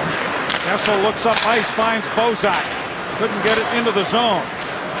 Kessel looks up ice, finds Bozak. Couldn't get it into the zone.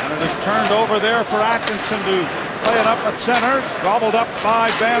 And it is turned over there for Atkinson to play it up at center. Gobbled up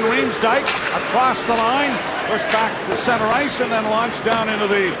by Van Riemsdyk. Across the line. Pushed back to center ice and then launched down into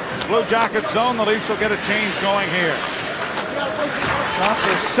the Blue Jacket zone. The Leafs will get a change going here. Shots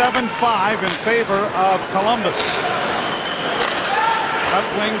are 7-5 in favor of Columbus.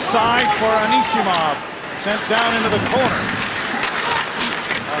 Left wing side for Anisimov. Sent down into the corner.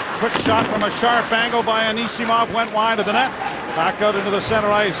 A quick shot from a sharp angle by Anisimov went wide of the net. Back out into the center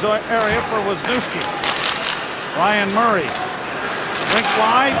ice area for Wisniewski. Ryan Murray. Wink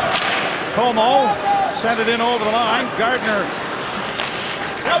wide. Como sent it in over the line. Gardner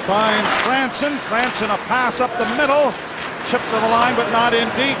finds Franson. Franson a pass up the middle. Chipped to the line, but not in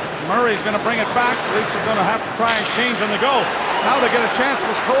deep. Murray's going to bring it back. The Leafs are going to have to try and change on the go. Now they get a chance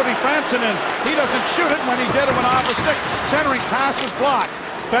with Cody Franson, and he doesn't shoot it. When he did, it went off a stick. Centering pass is blocked.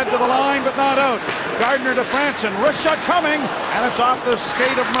 Fed to the line, but not out. Gardner to Franson. Wrist shot coming, and it's off the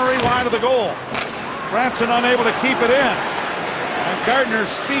skate of Murray wide of the goal. Franson unable to keep it in. And Gardner's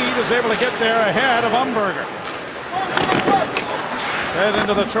speed is able to get there ahead of Umberger. Head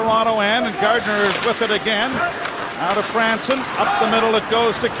into the Toronto end, and Gardner is with it again. Out of Franson. Up the middle it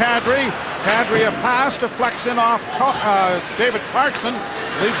goes to Kadri. Kadri a pass, deflects in off David Clarkson.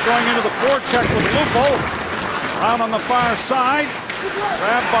 Leaves going into the forecheck with Lupo. Out on the far side.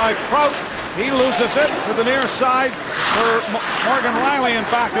 Grabbed by Prout. He loses it to the near side for Morgan Riley in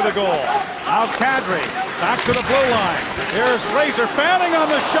back of the goal. Out Kadri. Back to the blue line. Here's Fraser fanning on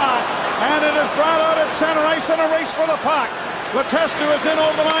the shot. And it is brought out at center ice in a race for the puck. Letestu is in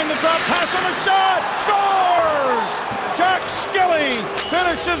over the line. The drop pass and a shot. Scores! Jack Skilly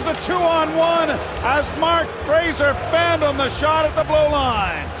finishes the 2-on-1 as Mark Fraser fanned on the shot at the blue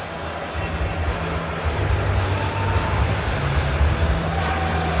line.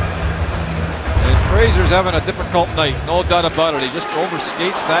 And Fraser's having a difficult night, no doubt about it. He just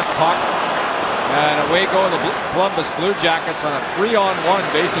overskates that puck. And away go the Columbus Blue Jackets on a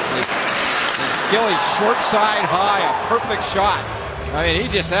 3-on-1 basically. And Skilly short side high, a perfect shot. I mean, he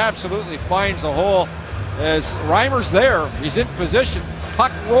just absolutely finds the hole. As Reimer's there, he's in position,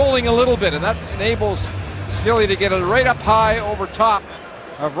 puck rolling a little bit, and that enables Skilly to get it right up high over top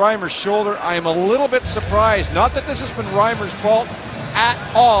of Reimer's shoulder. I am a little bit surprised, not that this has been Reimer's fault at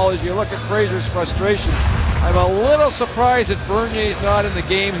all as you look at Fraser's frustration. I'm a little surprised that Bernier's not in the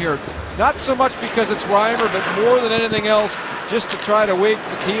game here. Not so much because it's Reimer, but more than anything else, just to try to wake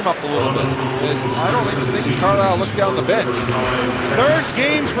the team up a little bit. I don't even think Carlisle looked down the bench. Third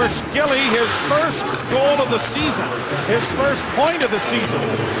game for Skilly, his first goal of the season, his first point of the season.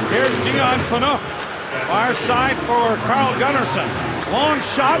 Here's Dion Phaneuf. Far side for Carl Gunnarsson. Long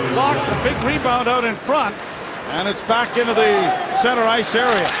shot, blocked, a big rebound out in front, and it's back into the center ice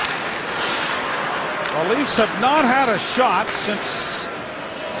area. The Leafs have not had a shot since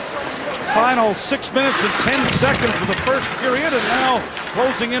final 6 minutes and 10 seconds of the first period, and now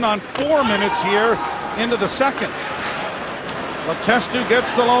closing in on 4 minutes here into the second. Letestu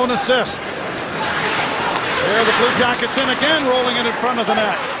gets the lone assist. There the Blue Jackets in again, rolling it in front of the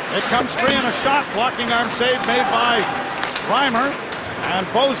net. It comes free and a shot, blocking arm save made by Reimer, and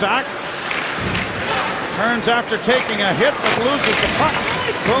Bozak turns after taking a hit but loses the puck.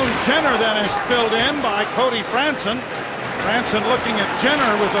 Boone Jenner then is filled in by Cody Franson. Franson looking at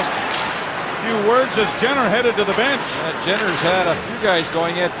Jenner with a few words as Jenner headed to the bench. Jenner's had a few guys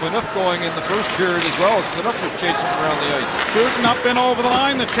going. He had Phaneuf going in the first period as well as Phaneuf was chasing around the ice. Shooting up and over the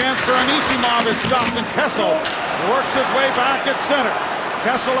line. The chance for Anisimov is stopped, and Kessel works his way back at center.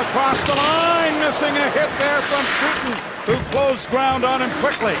 Kessel across the line, missing a hit there from Schutten, who closed ground on him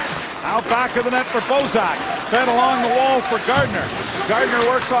quickly. Out back of the net for Bozak. Fed along the wall for Gardner. Gardner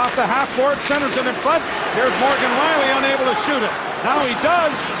works off the half-board, centers it in front. Here's Morgan Riley unable to shoot it. Now he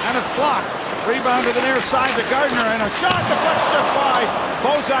does, and it's blocked. Rebound to the near side to Gardner, and a shot deflects just by.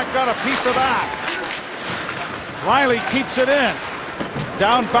 Bozak got a piece of that. Riley keeps it in.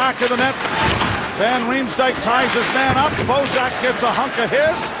 Down back of the net. Van Riemsdyk ties his man up. Bozak gets a hunk of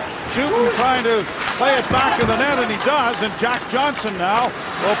his. Schutten trying to play it back to the net, and he does. And Jack Johnson now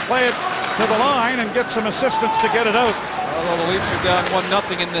will play it to the line and get some assistance to get it out. Although the Leafs are down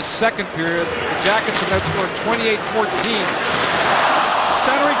 1-0 in this second period, the Jackets have outscored 28-14.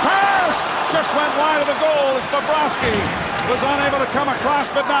 Centering pass just went wide of the goal as Bobrovsky was unable to come across,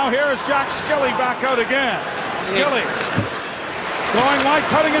 but now here is Jack Skilly back out again. Skilly going wide,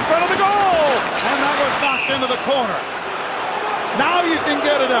 cutting in front of the goal, and that was knocked into the corner. Now you can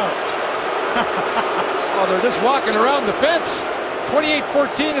get it out. Well, they're just walking around the fence.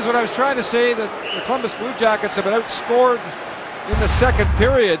 28-14 is what I was trying to say, that the Columbus Blue Jackets have been outscored in the second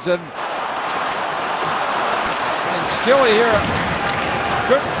periods, and Skilly here,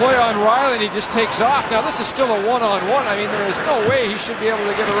 good play on Riley, and he just takes off. Now this is still a one-on-one. I mean, there is no way he should be able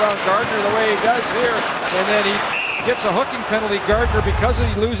to get around Gardner the way he does here, and then he gets a hooking penalty, Gardner, because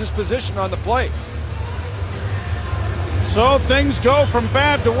he loses position on the play. So things go from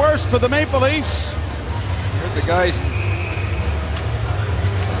bad to worse for the Maple Leafs. Here's the guys,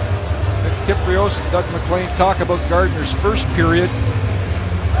 Kyprios and Doug McLean, talk about Gardner's first period.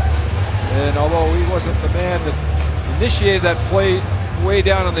 And although he wasn't the man that initiated that play way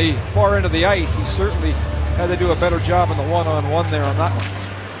down on the far end of the ice, he certainly had to do a better job in the one-on-one there on that one.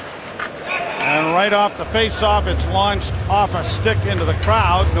 And right off the face-off, it's launched off a stick into the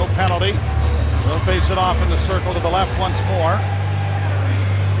crowd. No penalty. They'll face it off in the circle to the left once more.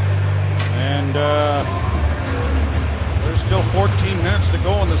 And there's still 14 minutes to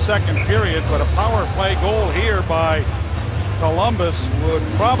go in the second period, but a power play goal here by Columbus would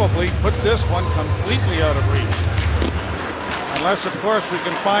probably put this one completely out of reach. Unless, of course, we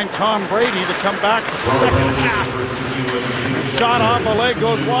can find Tom Brady to come back to the second half. Shot off a leg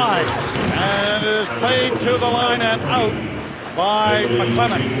goes wide. And it is played to the line and out by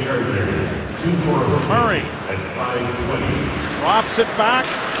McClement. Murray drops it back.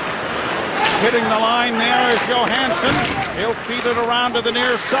 Hitting the line there is Johansson. He'll feed it around to the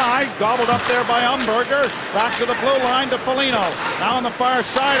near side. Gobbled up there by Umberger. Back to the blue line to Foligno. Now on the far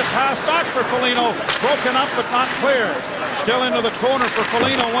side, a pass back for Foligno. Broken up but not cleared. Still into the corner for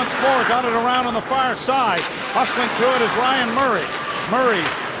Foligno once more. Got it around on the far side. Hustling to it is Ryan Murray. Murray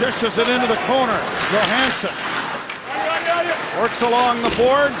dishes it into the corner. Johansson works along the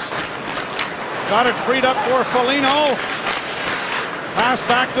boards. Got it freed up for Foligno. Pass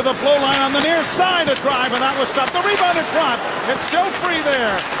back to the blue line on the near side. A drive, and that was stopped. The rebound in front. It's still free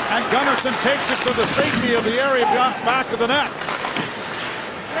there. And Gunnarsson takes it to the safety of the area back of the net.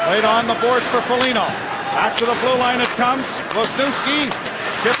 Played on the boards for Foligno. Back to the blue line it comes. Wisniewski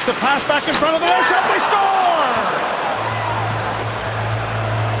gets the pass back in front of the net. Shot, they score!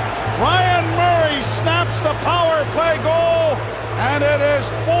 Ryan Murray snaps the power play goal, and it is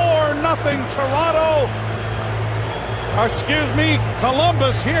 4-0 Toronto. Excuse me,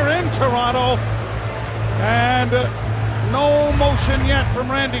 Columbus here in Toronto. And no motion yet from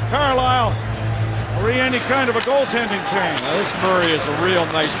Randy Carlyle or any kind of a goaltending change. Now this Murray is a real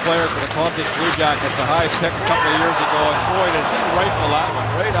nice player for the Columbus Blue Jackets. A high pick a couple of years ago, and boy, does he rifle that one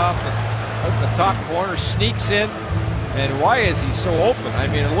right off the top corner, sneaks in, and why is he so open? I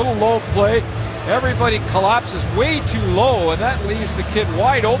mean, a little low play. Everybody collapses way too low, and that leaves the kid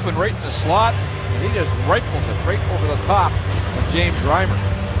wide open right in the slot. He just rifles it right over the top of James Reimer.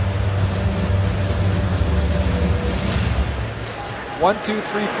 1, 2,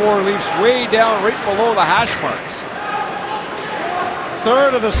 3, 4 leaves way down right below the hash marks.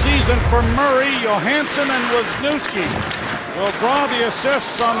 Third of the season for Murray. Johansson and Wisniewski will draw the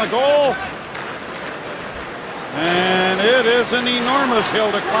assists on the goal. And it is an enormous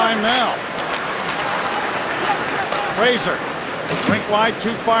hill to climb now. Fraser. Rink wide,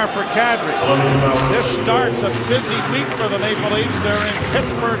 too far for Kadri. This starts a busy week for the Maple Leafs. They're in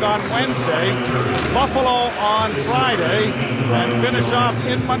Pittsburgh on Wednesday, Buffalo on Friday, and finish off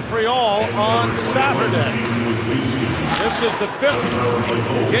in Montreal on Saturday. This is the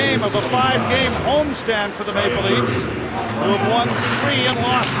 5th game of a 5-game homestand for the Maple Leafs, who have won 3 and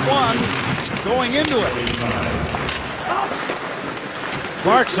lost 1 going into it.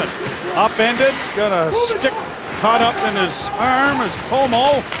 Clarkson, upended, got a stick caught up in his arm as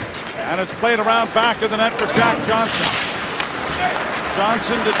Como, and it's played around back of the net for Jack Johnson.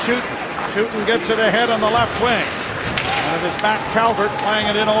 Johnson to Chooten gets it ahead on the left wing. And it is Matt Calvert playing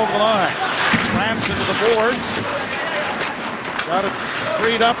it in over the line. Rams into the boards. Got it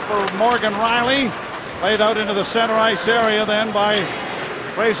freed up for Morgan Riley. Played out into the center ice area then by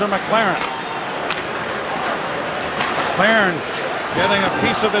Fraser McLaren. McLaren getting a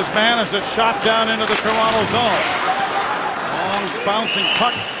piece of his man as it's shot down into the Toronto zone. Long bouncing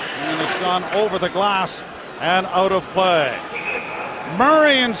puck, and it's gone over the glass and out of play.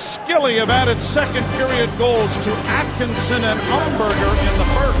 Murray and Skilly have added second period goals to Atkinson and Umberger in the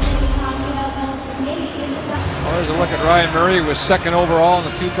first. Well, there's a look at Ryan Murray, who was second overall in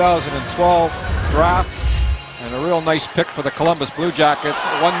the 2012 draft. And a real nice pick for the Columbus Blue Jackets.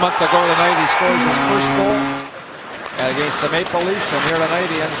 1 month ago tonight, he scores his first goal against the Maple Leafs, and here tonight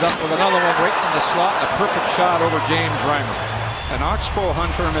he ends up with another one right in the slot, a perfect shot over James Reimer. And Oxbow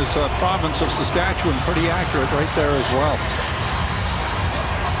Hunter in his province of Saskatchewan, pretty accurate right there as well.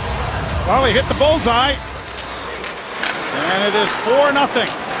 Well, he hit the bullseye, and it is 4-0.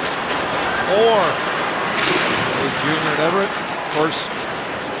 Junior at Everett, of course,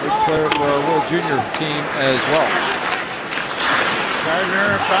 big player for our World Junior team as well.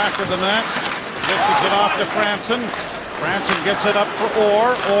 Gardner back of the net, dishes it off to Franson. Franson gets it up for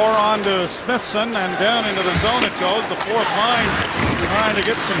Orr on to Smithson, and down into the zone it goes. The fourth line trying to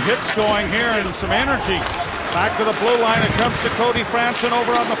get some hits going here and some energy. Back to the blue line, it comes to Cody Franson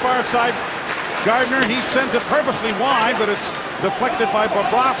over on the far side. Gardner, he sends it purposely wide, but it's deflected by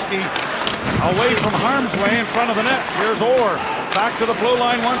Bobrovsky away from harm's way in front of the net. Here's Orr, back to the blue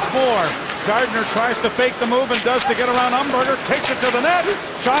line once more. Gardner tries to fake the move and does to get around Umberger, takes it to the net.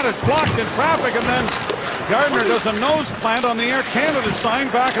 Shot is blocked in traffic, and then Gardner does a nose plant on the Air Canada sign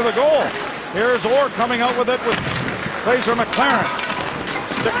back of the goal. Here's Orr coming out with it with Fraser McLaren.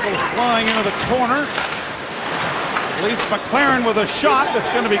 Stick goes flying into the corner. Leaves McLaren with a shot that's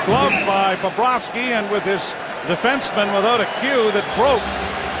going to be gloved by Bobrovsky, and with his defenseman without a cue that broke,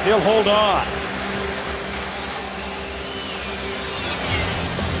 he'll hold on.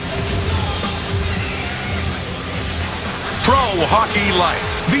 Hockey Life,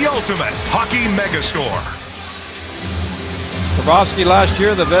 the ultimate hockey megastore. Bobrovsky last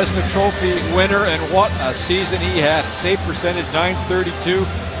year, the Vezina Trophy winner, and what a season he had. Save percentage .932,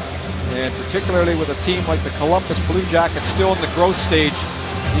 and particularly with a team like the Columbus Blue Jackets still in the growth stage,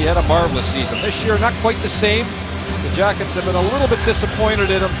 he had a marvelous season. This year, not quite the same. The Jackets have been a little bit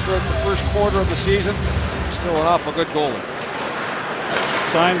disappointed in him throughout the first quarter of the season. Still an awful good goalie.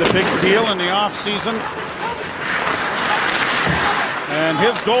 Signed the big deal in the offseason. And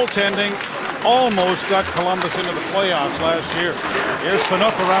his goaltending almost got Columbus into the playoffs last year. Here's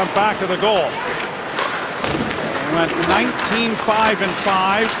Phaneuf around back of the goal. They went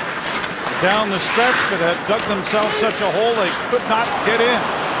 19-5-5 down the stretch, but had dug themselves such a hole they could not get in.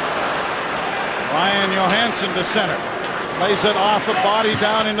 Ryan Johansson to center. Plays it off the body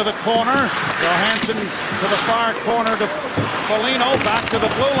down into the corner. Johansson to the far corner to Foligno. Back to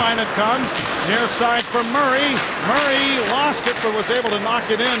the blue line it comes. Near side for Murray. Murray lost it but was able to knock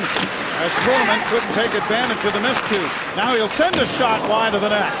it in as Pullman couldn't take advantage of the miscue. Now he'll send a shot wide of the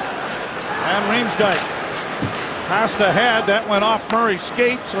net. And Riemsdyk passed ahead. That went off Murray's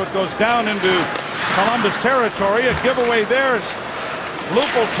skate, so it goes down into Columbus territory. A giveaway there as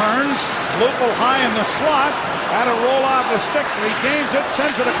Lupul turns. Lupul high in the slot. Had a roll off the stick. Regains it.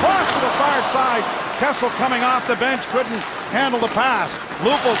 Sends it across to the far side. Kessel coming off the bench. Couldn't handle the pass.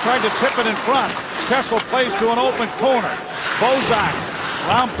 Lupul tried to tip it in front. Kessel plays to an open corner. Bozak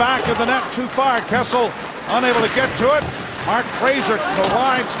round back of the net too far. Kessel unable to get to it. Mark Fraser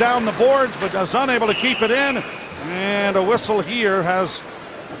collides down the boards but is unable to keep it in. And a whistle here has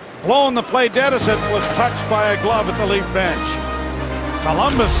blown the play dead as it was touched by a glove at the Leaf bench.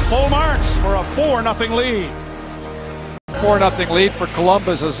 Columbus full marks for a 4-0 lead. 4-0 lead for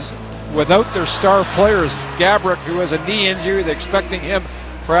Columbus is without their star players. Gaborik, who has a knee injury, they're expecting him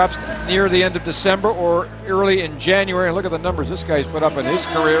perhaps near the end of December or early in January. And look at the numbers this guy's put up in his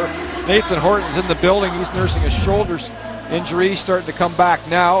career. Nathan Horton's in the building. He's nursing a shoulder injury. He's starting to come back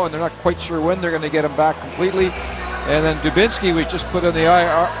now, and they're not quite sure when they're going to get him back completely. And then Dubinsky, we just put in the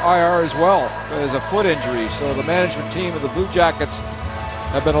IR as well as a foot injury. So the management team of the Blue Jackets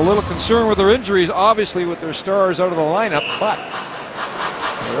have been a little concerned with their injuries, obviously with their stars out of the lineup, but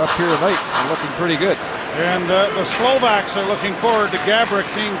they're up here tonight and looking pretty good. And the Slovaks are looking forward to Gaborik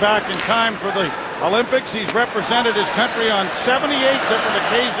being back in time for the Olympics. He's represented his country on 78 different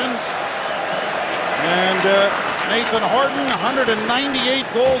occasions. And Nathan Horton, 198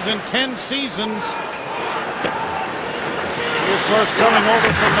 goals in 10 seasons. He, of course, coming over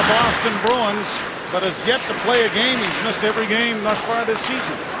from the Boston Bruins, but has yet to play a game. He's missed every game thus far this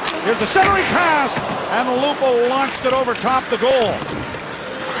season. Here's a centering pass, and Lupo launched it over top the goal.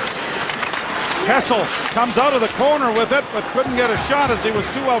 Kessel comes out of the corner with it, but couldn't get a shot as he was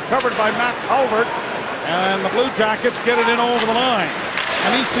too well covered by Matt Calvert. And the Blue Jackets get it in over the line.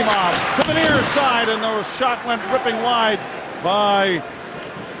 Anisimov to the near side, and the shot went ripping wide by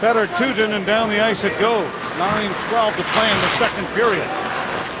Fedor Tutin, and down the ice it goes. 9:12 to play in the second period.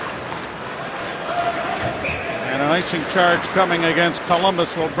 And an icing charge coming against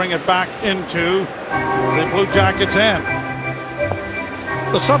Columbus will bring it back into the Blue Jackets' end.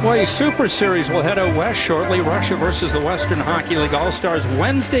 The Subway Super Series will head out west shortly. Russia versus the Western Hockey League All-Stars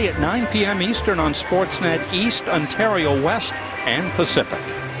Wednesday at 9 p.m. Eastern on Sportsnet East, Ontario West, and Pacific.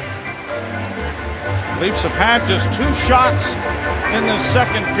 Leafs have had just 2 shots in the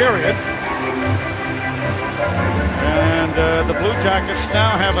second period. And the Blue Jackets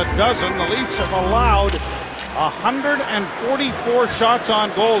now have a dozen. The Leafs have allowed 144 shots on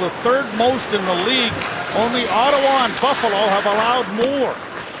goal, the 3rd most in the league. Only Ottawa and Buffalo have allowed more.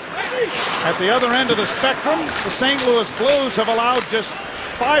 At the other end of the spectrum, the St. Louis Blues have allowed just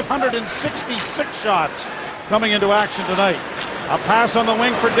 566 shots coming into action tonight. A pass on the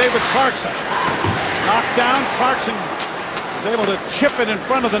wing for David Clarkson. Knocked down. Clarkson is able to chip it in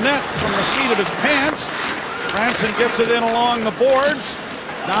front of the net from the seat of his pants. Franson gets it in along the boards.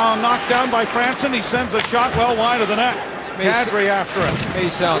 Now knocked down by Franson. He sends a shot well wide of the net. Kadri after it. This may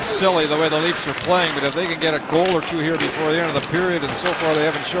sound silly the way the Leafs are playing, but if they can get a goal or two here before the end of the period, and so far they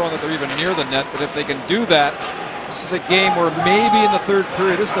haven't shown that they're even near the net, but if they can do that, this is a game where maybe in the 3rd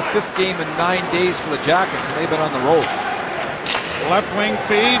period, this is the 5th game in 9 days for the Jackets, and they've been on the road. Left wing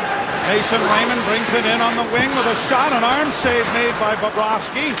feed. Mason Raymond brings it in on the wing with a shot. An arm save made by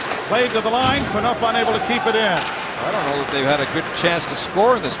Bobrovsky. Played to the line. Phaneuf unable to keep it in. I don't know that they've had a good chance to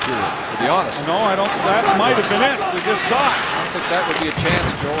score in this period, to be honest. No, I don't. That might have been it. We just saw it. I don't think that would be a chance,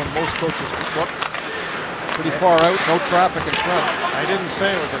 Joe, and most coaches look pretty far out, no traffic in front. I didn't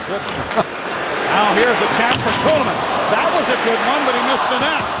say it was a good one. Now here's a chance for Kuhlman. That was a good one, but he missed the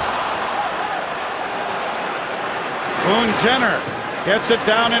net. Boone Jenner gets it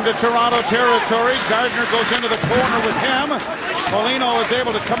down into Toronto territory. Gardner goes into the corner with him. Foligno is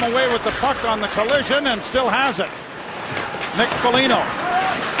able to come away with the puck on the collision and still has it. Nick Foligno,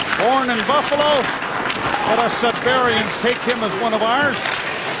 born in Buffalo, but us Sudburyans take him as one of ours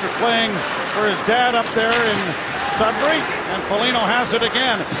after playing for his dad up there in Sudbury. And Foligno has it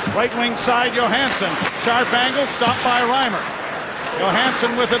again. Right wing side, Johansson. Sharp angle, stopped by Reimer.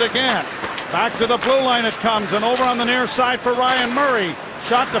 Johansson with it again. Back to the blue line it comes, and over on the near side for Ryan Murray.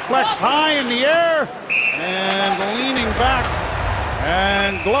 Shot deflects high in the air, and leaning back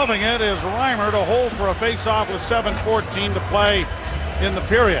and gloving it is Reimer to hold for a face-off with 7:14 to play in the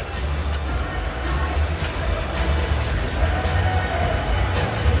period.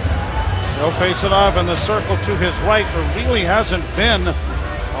 He'll face it off in the circle to his right. There really hasn't been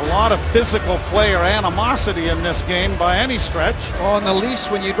a lot of physical play or animosity in this game by any stretch. Well, and the Leafs,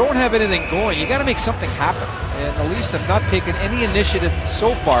 when you don't have anything going, you got to make something happen. And the Leafs have not taken any initiative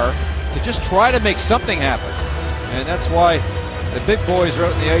so far to just try to make something happen. And that's why the big boys are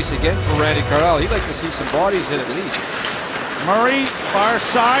out on the ice again for Randy Carlyle. He'd like to see some bodies hit at least. Murray, far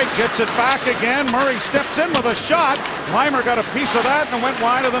side, gets it back again. Murray steps in with a shot. Reimer got a piece of that and went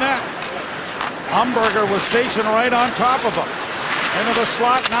wide of the net. Umberger was stationed right on top of him. Into the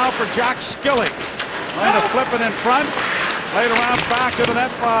slot now for Jack Skilly. Trying to flip it in front. Played around back to the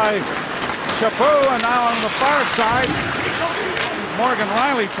net by Chaput, and now on the far side, Morgan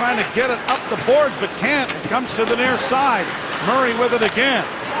Riley trying to get it up the boards, but can't. It comes to the near side. Murray with it again.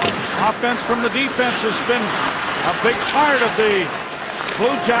 Offense from the defense has been a big part of the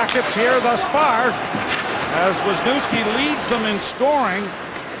Blue Jackets here thus far, as Wisniewski leads them in scoring.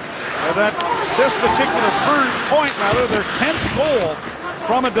 At this particular point, their 10th goal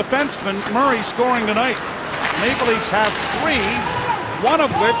from a defenseman, Murray, scoring tonight. Maple Leafs have 3, one of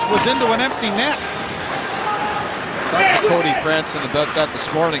which was into an empty net. Talked to Cody Franson about that this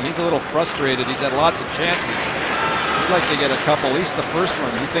morning. He's a little frustrated. He's had lots of chances. He'd like to get a couple, at least the first one.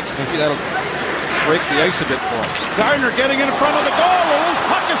 He thinks maybe that'll break the ice a bit for him. Gardner getting in front of the goal. The loose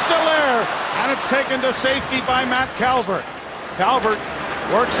puck is still there, and it's taken to safety by Matt Calvert. Calvert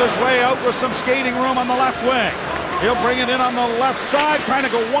works his way out with some skating room on the left wing. He'll bring it in on the left side, trying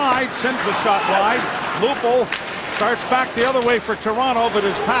to go wide, sends the shot wide. Lupul starts back the other way for Toronto, but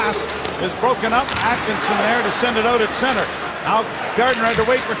his pass is broken up. Atkinson there to send it out at center. Now Gardner had to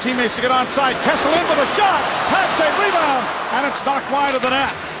wait for teammates to get onside. Kessel in with a shot. Pad save, rebound, and it's knocked wide of the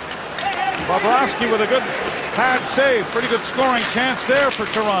net. Bobrovsky with a good pad save. Pretty good scoring chance there for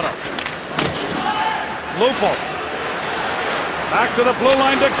Toronto. Lupul. Back to the blue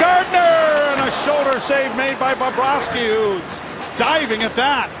line to Gardner, and a shoulder save made by Bobrovsky, who's diving at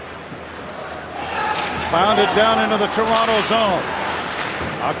that. Bounded down into the Toronto zone.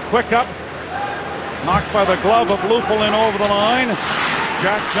 A quick up, knocked by the glove of Lupul in over the line.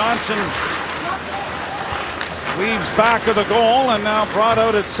 Jack Johnson weaves back of the goal, and now brought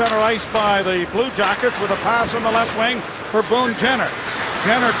out at center ice by the Blue Jackets with a pass on the left wing for Boone Jenner.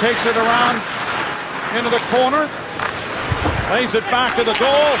 Jenner takes it around into the corner. Lays it back to the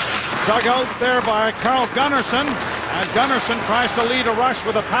goal. Dug out there by Carl Gunnarsson. And Gunnarsson tries to lead a rush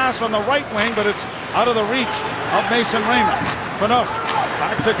with a pass on the right wing, but it's out of the reach of Mason Raymond. Phaneuf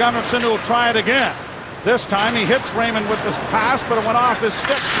back to Gunnarsson, who will try it again. This time he hits Raymond with this pass, but it went off his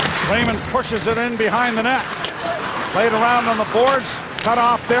stick. Raymond pushes it in behind the net. Played around on the boards. Cut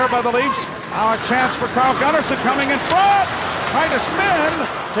off there by the Leafs. Now a chance for Carl Gunnarsson coming in front. Trying to spin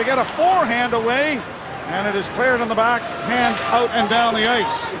to get a forehand away. And it is cleared on the back, hand out and down the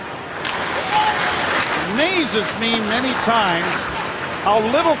ice. Amazes me many times how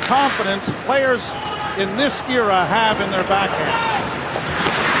little confidence players in this era have in their backhands.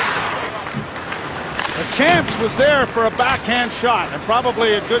 The chance was there for a backhand shot, and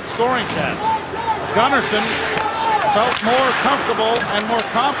probably a good scoring chance. Gunnarsson felt more comfortable and more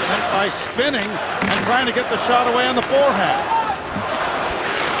confident by spinning and trying to get the shot away on the forehand.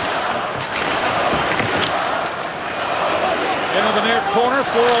 Into the near corner,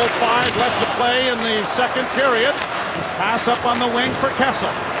 4:05 left to play in the second period. Pass up on the wing for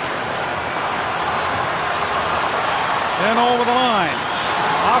Kessel. In over the line.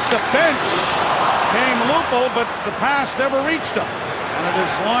 Off the bench came Lupul, but the pass never reached him. And it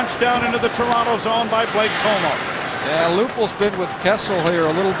is launched down into the Toronto zone by Blake Comeau. Yeah, Lupul's been with Kessel here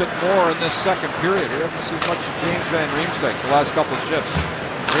a little bit more in this second period. We haven't seen much of James Van Riemsdyk the last couple of shifts.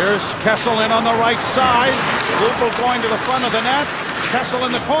 Here's Kessel in on the right side. Lupul going to the front of the net. Kessel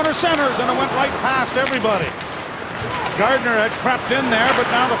in the corner, centers, and it went right past everybody. Gardner had crept in there, but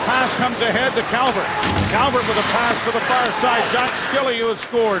now the pass comes ahead to Calvert. Calvert with a pass to the far side. Jack Skilly, who has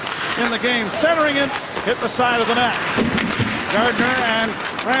scored in the game, centering it, hit the side of the net. Gardner and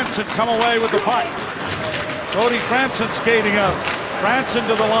Franson come away with the puck. Cody Franson skating out. Franson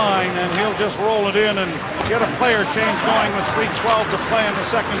to the line, and he'll just roll it in and get a player change going with 3:12 to play in the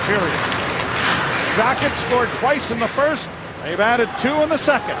second period. Jackets scored twice in the first. They've added 2 in the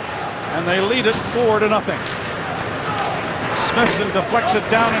second, and they lead it 4-0. Smithson deflects it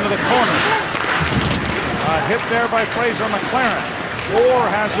down into the corner. A hit there by Fraser McLaren. Orr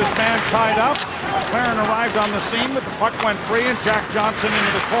has his man tied up. McLaren arrived on the scene, but the puck went free, and Jack Johnson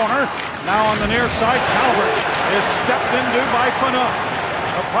into the corner. Now on the near side, Calvert is stepped into by Phaneuf.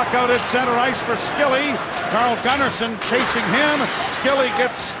 The puck out at center ice for Skilly. Carl Gunnarsson chasing him. Skilly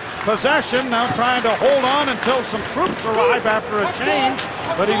gets possession, now trying to hold on until some troops arrive after a change,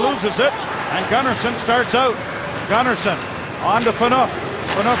 but he loses it, and Gunnarsson starts out. Gunnarsson on to Phaneuf.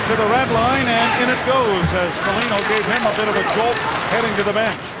 Phaneuf to the red line, and in it goes as Foligno gave him a bit of a jolt heading to the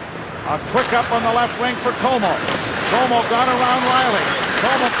bench. A quick up on the left wing for Como. Como got around Riley.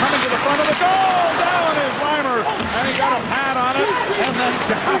 Como coming to the front of the goal. Down is Reimer, and he got a pad on it, and then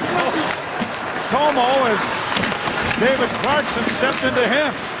down goes Como as David Clarkson stepped into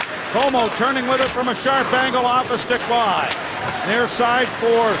him. Como turning with it from a sharp angle off the stick wide. Near side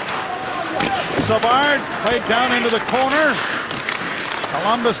for Savard, played down into the corner.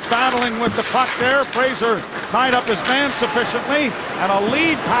 Columbus battling with the puck there. Fraser tied up his man sufficiently, and a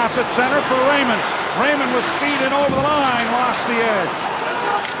lead pass at center for Raymond. Raymond was speeding over the line, lost the edge.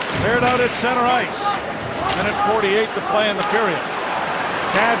 Cleared out at center ice. Minute 48 to play in the period.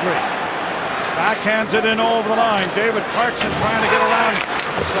 Kadri backhands it in over the line. David Clarkson trying to get around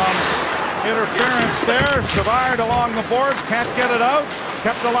some interference there. Savard along the boards, can't get it out.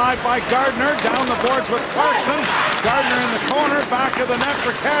 Kept alive by Gardner. Down the boards with Clarkson. Gardner in the corner, back of the net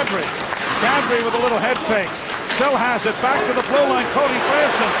for Kadri. Kadri with a little head fake. Still has it, back to the blue line. Cody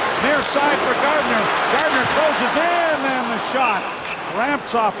Franson, near side for Gardner. Gardner closes in, and the shot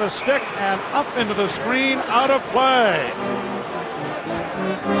ramps off a stick and up into the screen, out of play.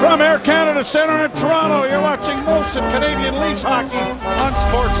 From Air Canada Centre in Toronto, you're watching Molson Canadian Leafs hockey on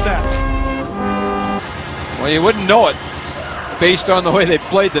Sportsnet. Well, you wouldn't know it based on the way they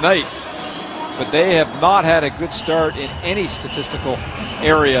played tonight, but they have not had a good start in any statistical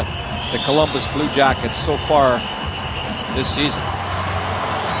area, the Columbus Blue Jackets, so far this season.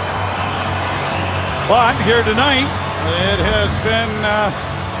 But here tonight, it has been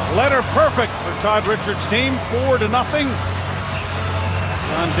letter perfect for Todd Richards' team, 4-0.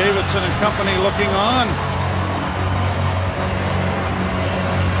 John Davidson and company looking on.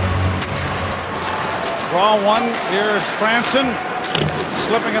 Draw one. Here's Franson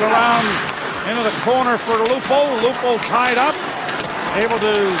slipping it around into the corner for Lupo. Lupo tied up, able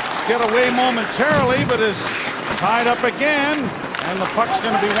to get away momentarily, but is tied up again. And the puck's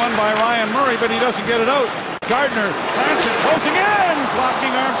going to be won by Ryan Murray, but he doesn't get it out. Gardner, Franson closing in,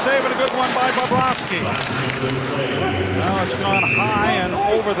 blocking arm save, and a good one by Bobrovsky. Now it's gone high and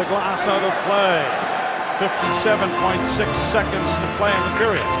over the glass, out of play. 57.6 seconds to play in the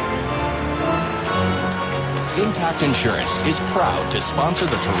period. Intact Insurance is proud to sponsor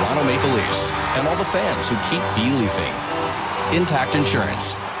the Toronto Maple Leafs and all the fans who keep believing. Intact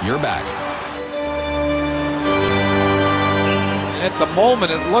Insurance, you're back. At the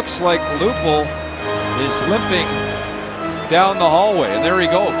moment, it looks like Lupo is limping down the hallway, and there he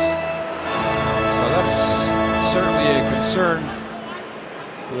goes. So that's certainly a concern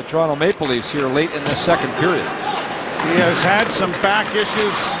for the Toronto Maple Leafs here late in the second period. He has had some back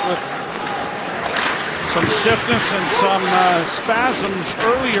issues with some stiffness and some spasms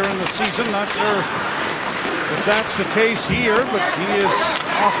earlier in the season. Not sure if that's the case here, but he is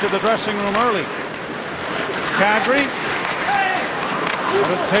off to the dressing room early. Kadri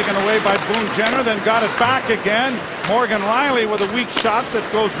got it taken away by Boone Jenner, then got it back again. Morgan Riley with a weak shot that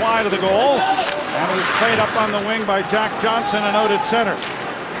goes wide of the goal, and it was played up on the wing by Jack Johnson and out at center.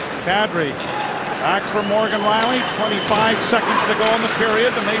 Kadri back for Morgan Riley. 25 seconds to go in the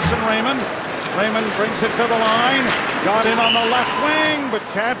period to Mason Raymond. Raymond brings it to the line, got in on the left wing, but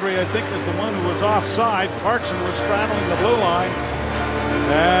Kadri, I think, is the one who was offside. Clarkson was straddling the blue line,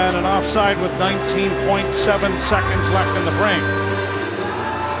 and an offside with 19.7 seconds left in the frame.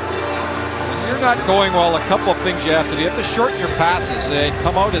 You're not going well. A couple of things you have to do. You have to shorten your passes and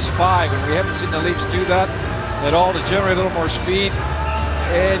come out as 5, and we haven't seen the Leafs do that at all to generate a little more speed.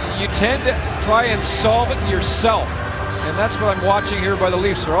 And you tend to try and solve it yourself. And that's what I'm watching here by the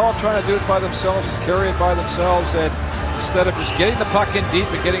Leafs. They're all trying to do it by themselves and carry it by themselves, and instead of just getting the puck in deep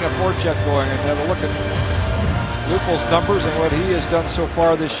and getting a forecheck going. And have a look at Lupul's numbers and what he has done so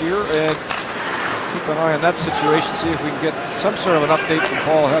far this year, and keep an eye on that situation, see if we can get some sort of an update from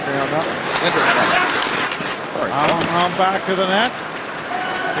Paul Henry on that. On back to the net.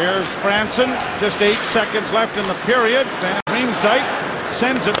 Here's Franson. Just 8 seconds left in the period. Van Riemsdyk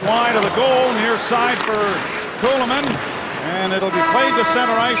sends it wide of the goal. Near side for Kuhlman. And it'll be played to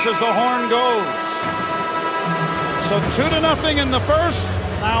center ice as the horn goes. So 2-0 in the first.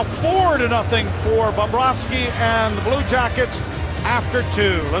 Now 4-0 for Bobrovsky and the Blue Jackets after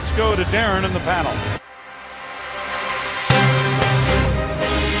 2. Let's go to Darren in the panel.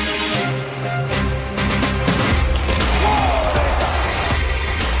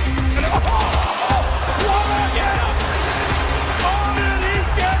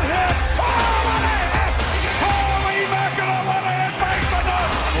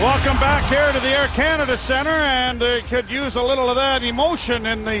 Welcome back here to the Air Canada Centre, and they could use a little of that emotion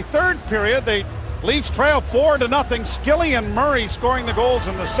in the third period. The Leafs trail 4-0. Skilly and Murray scoring the goals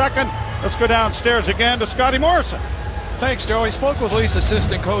in the second. Let's go downstairs again to Scotty Morrison. Thanks, Joe. He spoke with Leafs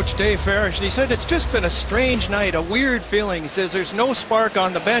assistant coach Dave Farish, and he said it's just been a strange night, a weird feeling. He says there's no spark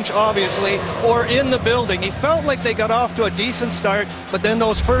on the bench, obviously, or in the building. He felt like they got off to a decent start, but then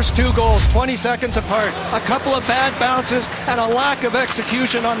those first 2 goals, 20 seconds apart, a couple of bad bounces, and a lack of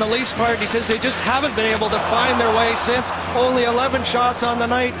execution on the Leafs' part. He says they just haven't been able to find their way since. Only 11 shots on the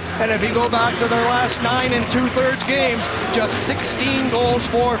night, and if you go back to their last 9 2/3 games, just 16 goals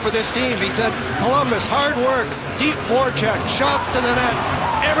for this team. He said Columbus, hard work, deep forecheck, shots to the net,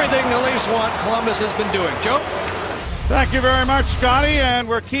 everything the Leafs want, Columbus has been doing. Joe? Thank you very much, Scotty, and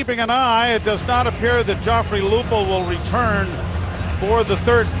we're keeping an eye. It does not appear that Joffrey Lupul will return for the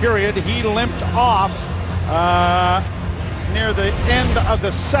third period. He limped off near the end of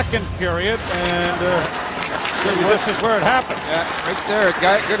the second period, and this is where it happened. Yeah, right there.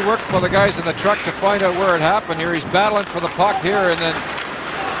 Good work for the guys in the truck to find out where it happened here. He's battling for the puck here, and then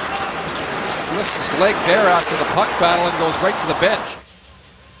lifts his leg there after the puck battle and goes right to the bench.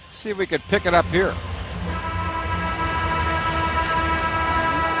 Let's see if we can pick it up here.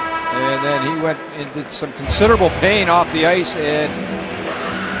 And then he went into some considerable pain off the ice, and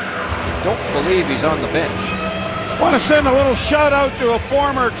I don't believe he's on the bench. I want to send a little shout out to a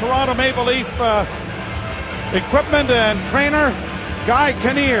former Toronto Maple Leaf equipment and trainer, Gunnar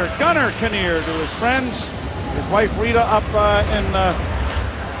Kinnear, to his friends, his wife Rita up in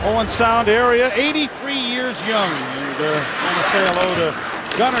Owen Sound area, 83 years young, and I want to say hello to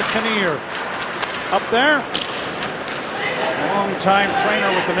Gunnar Kinnear up there. Long-time trainer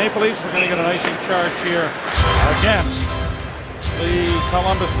with the Maple Leafs. We're going to get an icing charge here against the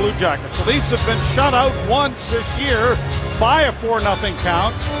Columbus Blue Jackets. The Leafs have been shut out once this year by a 4-0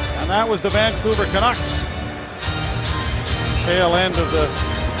 count, and that was the Vancouver Canucks. Tail end of the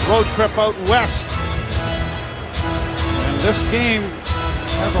road trip out west. And this game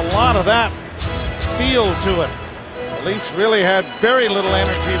has a lot of that feel to it. The Leafs really had very little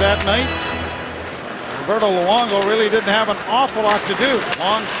energy that night. Roberto Luongo really didn't have an awful lot to do.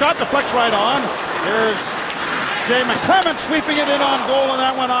 Long shot deflects right on. Here's Jay McClement sweeping it in on goal, and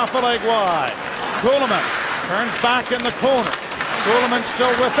that went off a leg wide. Kuhlman turns back in the corner. Kuhlman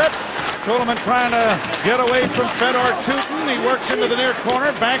still with it. Kuhlman trying to get away from Fedor Tutin. He works into the near corner.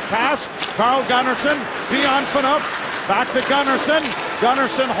 Bank pass. Carl Gunnarsson. Dion Phaneuf. Back to Gunnarsson.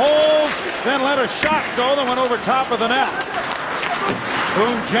 Gunnarsson holds, then let a shot go that went over top of the net.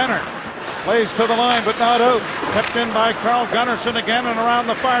 Boone Jenner plays to the line, but not out. Kept in by Carl Gunnarsson again and around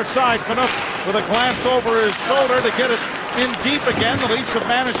the far side. Phaneuf with a glance over his shoulder to get it in deep again. The Leafs have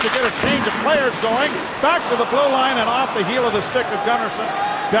managed to get a change of players going. Back to the blue line and off the heel of the stick of Gunnarsson.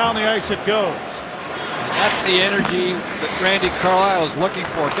 Down the ice it goes. That's the energy that Randy Carlyle is looking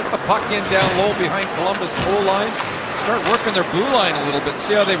for. Get the puck in down low behind Columbus goal line. Start working their blue line a little bit and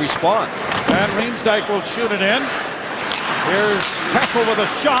see how they respond. Van Riemsdyk will shoot it in. Here's Kessel with a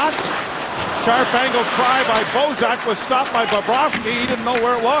shot. Sharp angle try by Bozak was stopped by Bobrovsky. He didn't know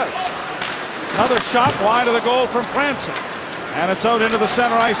where it was. Another shot wide of the goal from Franson. And it's out into the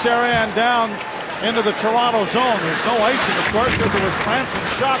center ice area and down into the Toronto zone. There's no icing, of course, because it was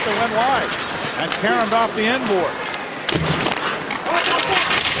Franson's shot that went wide and caromed off the end board.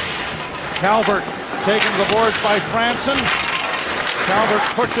 Calvert taken to the boards by Franson. Calvert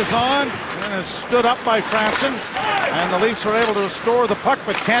pushes on and is stood up by Franson. And the Leafs are able to restore the puck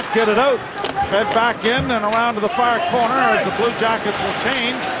but can't get it out. Fed back in and around to the far corner as the Blue Jackets will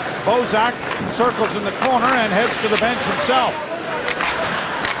change. Bozak circles in the corner and heads to the bench himself.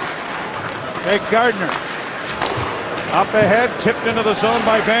 Jake Gardner up ahead, tipped into the zone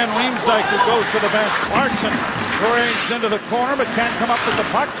by Van Riemsdyk, who goes to the bench. Clarkson hurries into the corner but can't come up with the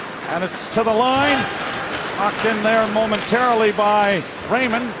puck. And it's to the line. Knocked in there momentarily by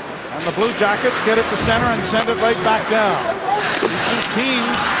Raymond. And the Blue Jackets get it to center and send it right back down. These two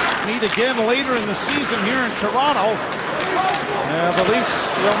teams meet again later in the season here in Toronto. The Leafs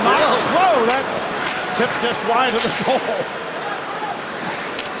will not. Whoa, that tipped just wide of the goal.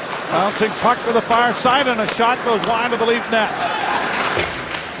 Bouncing puck to the far side, and a shot goes wide of the Leaf net.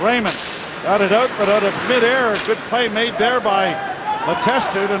 Raymond got it out, but out of midair. A good play made there by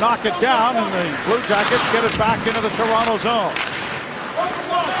Letestu to knock it down, and the Blue Jackets get it back into the Toronto zone.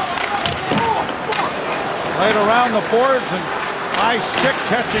 Right around the boards, and high stick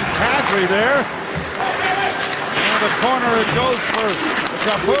catching Kadri there. In the corner it goes for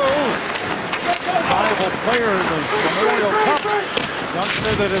Capu. Valuable player in the Memorial Cup.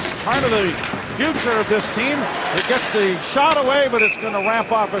 Youngster that is part of the future of this team. It gets the shot away, but it's going to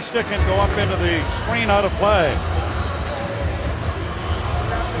ramp off a stick and go up into the screen out of play.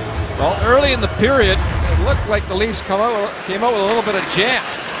 Well, early in the period, it looked like the Leafs came out with a little bit of jam.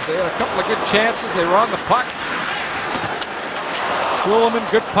 They had a couple of good chances. They were on the puck. Kuhlman,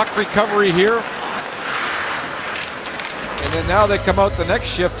 good puck recovery here. And then now they come out the next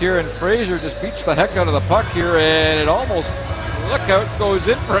shift here, and Fraser just beats the heck out of the puck here, and it almost, look out, goes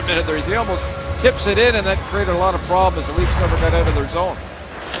in for a minute there. He almost tips it in, and that created a lot of problems. The Leafs never got out of their zone.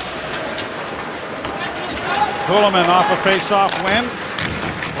 Kuhlman off a face-off win.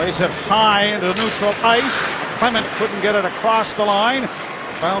 Plays it high into neutral ice. Clement couldn't get it across the line.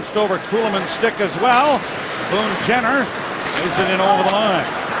 Bounced over Kuhlman's stick as well. Boone Jenner lays it in over the line.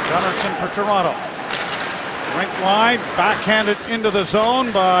 Gunnarsson for Toronto. Rink wide, backhanded into the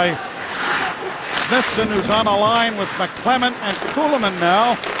zone by Smithson, who's on a line with McClement and Kuhlman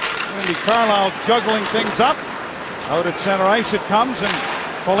now. Andy Carlisle juggling things up. Out at center ice it comes, and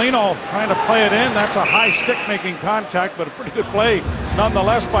Foligno trying to play it in. That's a high stick making contact, but a pretty good play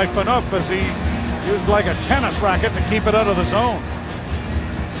nonetheless by Phaneuf as he used like a tennis racket to keep it out of the zone.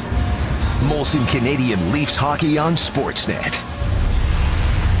 Molson Canadian Leafs hockey on Sportsnet.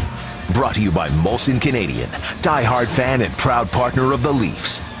 Brought to you by Molson Canadian, diehard fan and proud partner of the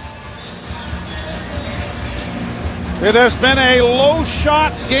Leafs. It has been a low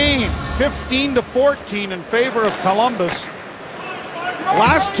shot game, 15-14 in favor of Columbus.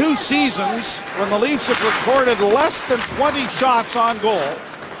 Last two seasons, when the Leafs have recorded less than 20 shots on goal,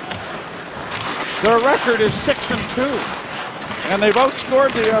 their record is 6-2, and they've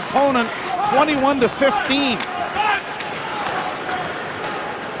outscored the opponent 21-15.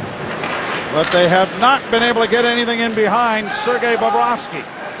 But they have not been able to get anything in behind Sergei Bobrovsky.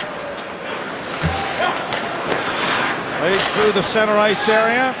 Laid through the center ice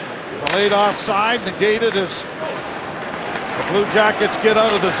area. Delayed offside, negated as the Blue Jackets get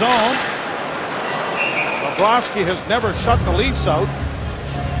out of the zone. Bobrovsky has never shut the Leafs out,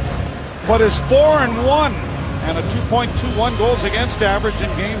 but is 4-1 and a 2.21 goals against average in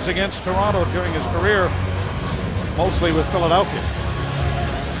games against Toronto during his career, mostly with Philadelphia.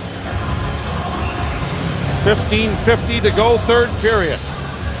 15:50 to go, third period.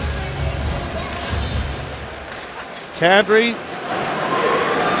 Kadri,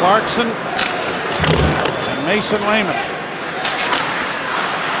 Clarkson, and Mason Raymond.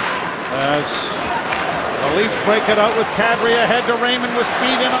 As the Leafs break it out with Kadri ahead to Raymond with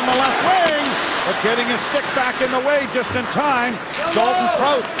speed in on the left wing, but getting his stick back in the way just in time. Dalton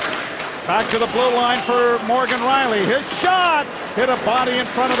Prout back to the blue line for Morgan Riley. His shot hit a body in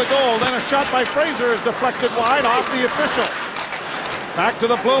front of the goal. Then a shot by Fraser is deflected wide off the official. Back to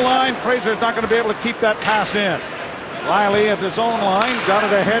the blue line. Fraser's not going to be able to keep that pass in. Riley at his own line got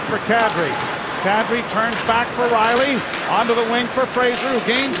it ahead for Kadri. Kadri turns back for Riley. Onto the wing for Fraser, who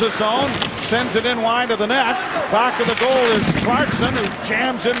gains the zone. Sends it in wide of the net. Back of the goal is Clarkson, who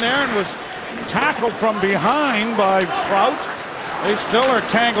jams in there and was tackled from behind by Prout. They still are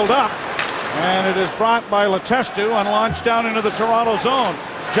tangled up. And it is brought by Letestu and launched down into the Toronto zone.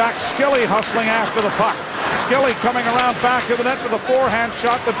 Jack Skilly hustling after the puck. Skilly coming around back of the net with a forehand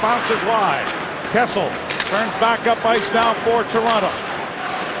shot that bounces wide. Kessel turns back up ice now for Toronto.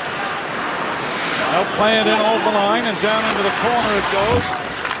 They'll play it in over the line, and down into the corner it goes.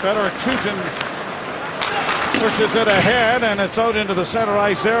 Fedor Tutin pushes it ahead, and it's out into the center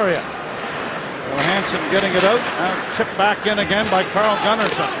ice area. Johansson getting it out. Now chipped back in again by Carl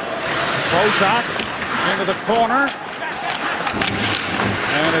Gunnarsson. Bozak into the corner.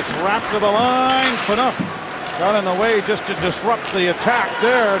 And it's wrapped to the line. Phaneuf got in the way just to disrupt the attack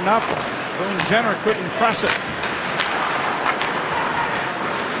there. Enough. Boone Jenner couldn't press it.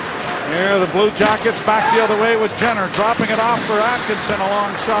 Here the Blue Jackets back the other way with Jenner dropping it off for Atkinson. A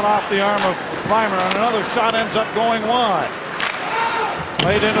long shot off the arm of Reimer, and another shot ends up going wide.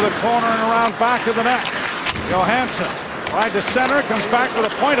 Played into the corner and around back of the net. Johansson tried to center, comes back with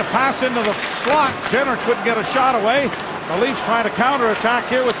a point, a pass into the slot. Jenner couldn't get a shot away. The Leafs trying to counterattack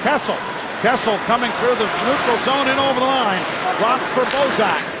here with Kessel. Kessel coming through the neutral zone in over the line. Drops for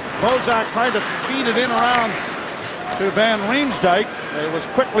Bozak. Bozak tried to feed it in around to Van Riemsdyk. It was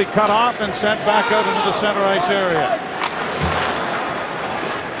quickly cut off and sent back out into the center ice area.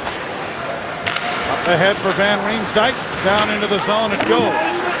 Up ahead for Van Riemsdyk. Down into the zone it goes.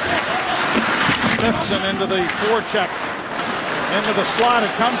 Smithson into the forecheck. Into the slot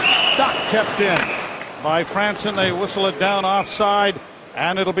it comes. Duck kept in by Franson. They whistle it down offside,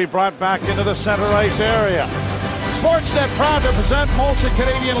 and it'll be brought back into the center ice area. Sportsnet proud to present Molson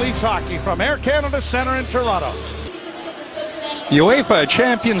Canadian Leafs hockey from Air Canada Centre in Toronto. UEFA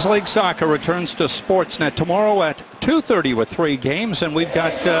Champions League Soccer returns to Sportsnet tomorrow at 2:30 with 3 games, and we've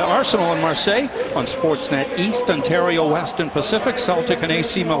got Arsenal and Marseille on Sportsnet East, Ontario West and Pacific, Celtic and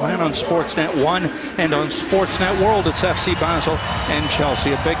AC Milan on Sportsnet 1, and on Sportsnet World it's FC Basel and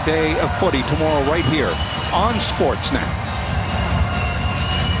Chelsea. A big day of footy tomorrow right here on Sportsnet.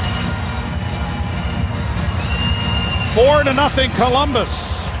 4-0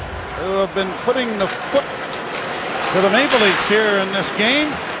 Columbus, who have been putting the foot to the Maple Leafs here in this game.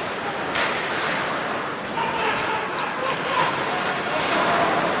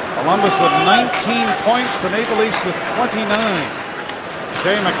 Columbus with 19 points, the Maple Leafs with 29.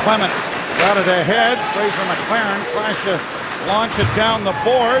 Jay McClement got it ahead. Fraser McLaren tries to launch it down the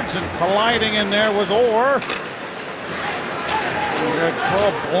boards, and colliding in there was Orr. Throw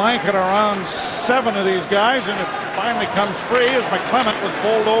a blanket around 7 of these guys, and it finally comes free as McClement was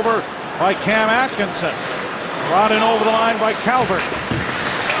bowled over by Cam Atkinson. Brought in over the line by Calvert.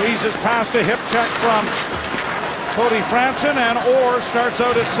 Squeezes past a hip check from Cody Franson, and Orr starts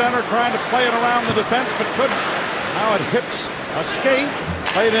out at center trying to play it around the defense but couldn't. Now it hits a skate.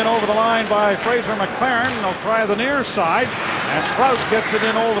 Played in over the line by Fraser McLaren. They'll try the near side, and Prout gets it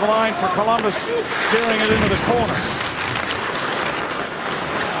in over the line for Columbus, steering it into the corner.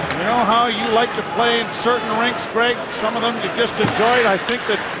 You know how you like to play in certain rinks, Greg? Some of them you just enjoyed. I think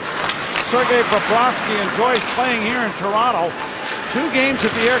that Sergei Bobrovsky enjoys playing here in Toronto. 2 games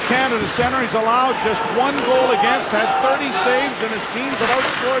at the Air Canada Centre. He's allowed just 1 goal against, had 30 saves, and his teams have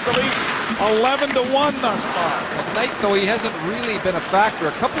outscored the Leafs 11-1 thus far. Tonight, though, he hasn't really been a factor.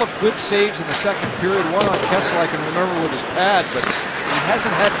 A couple of good saves in the second period. One on Kessel I can remember with his pad, but he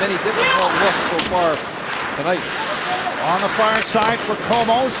hasn't had many difficult looks so far tonight. On the far side for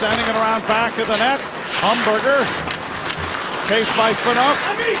Como, sending it around back of the net. Humberger, chased by Phaneuf.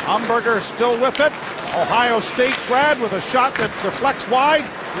 Humberger still with it. Ohio State grad with a shot that deflects wide.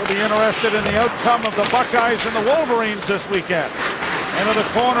 We'll be interested in the outcome of the Buckeyes and the Wolverines this weekend. Into the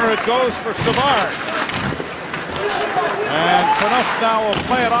corner it goes for Savard. And Phaneuf now will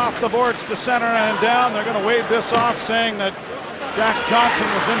play it off the boards to center and down. They're going to wave this off, saying that Jack Johnson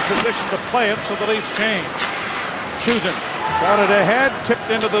was in position to play it, so the Leafs change. Chutin got it ahead,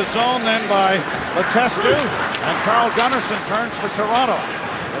 tipped into the zone then by Letestu, and Carl Gunnarsson turns for Toronto.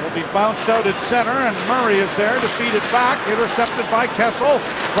 It will be bounced out at center, and Murray is there to feed it back, intercepted by Kessel,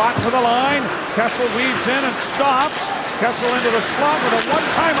 brought to the line. Kessel weaves in and stops. Kessel into the slot with a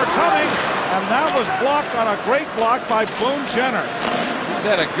one-timer coming, and that was blocked on a great block by Boone Jenner. He's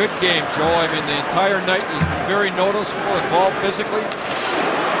had a good game, Joe. I mean, the entire night he's been very noticeable, involved physically.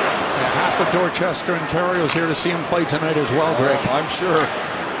 Half of Dorchester, Ontario is here to see him play tonight as well, Greg. I'm sure.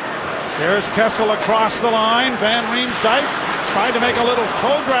 There's Kessel across the line. Van Riemsdyk tried to make a little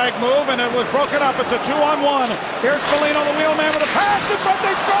toe drag move, and it was broken up. It's a 2-on-1. Here's Foligno, the wheelman, with a pass, and but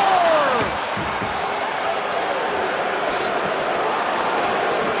they score!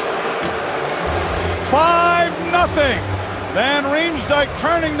 $5-0. Van Riemsdyk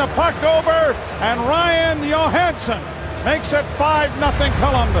turning the puck over, and Ryan Johansson makes it 5-0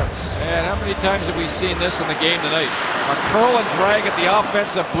 Columbus. And how many times have we seen this in the game tonight? A curl and drag at the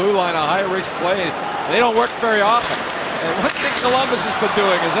offensive blue line, a high-risk play. They don't work very often. And one thing Columbus has been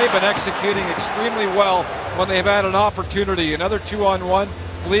doing is they've been executing extremely well when they've had an opportunity. Another 2-on-1.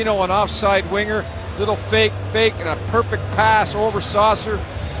 Foligno, an offside winger. Little fake, and a perfect pass over Saucer.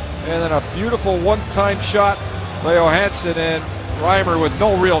 And then a beautiful one-time shot by Johansson, and Reimer with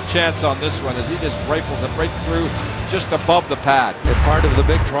no real chance on this one as he just rifles it right through just above the pad. They're part of the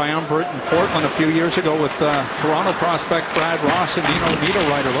big triumvirate in Portland a few years ago with Toronto prospect Brad Ross and Dino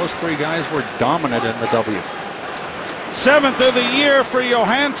Niederreiter. Those 3 guys were dominant in the W. 7th of the year for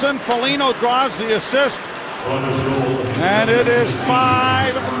Johansson. Foligno draws the assist, and it is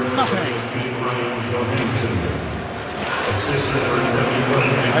 5-0.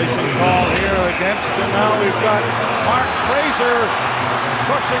 Icing call here against him. Now we've got Mark Fraser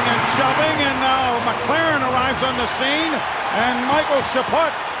pushing and shoving, and now McLaren arrives on the scene, and Michael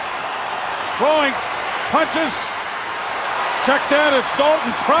Chaput throwing punches. Check that, it's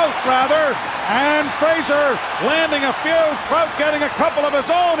Dalton Prout, rather, and Fraser landing a few. Prout getting a couple of his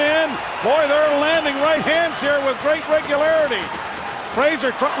own in. Boy, they're landing right hands here with great regularity.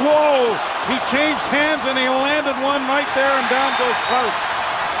 Fraser, whoa, he changed hands and he landed one right there, and down goes Prout.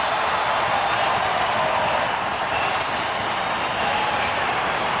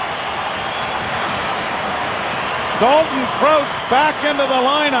 Dalton Prout back into the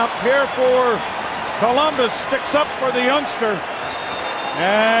lineup here for Columbus, sticks up for the youngster,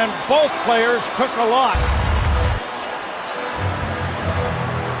 and both players took a lot.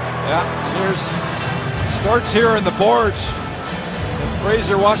 Yeah, starts here in the boards, and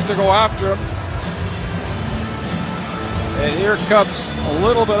Fraser wants to go after him. And here comes a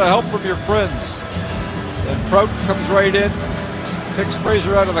little bit of help from your friends. And Prout comes right in, picks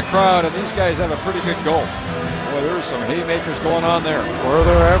Fraser out of the crowd, and these guys have a pretty good goal. Boy, there's some haymakers going on there. Were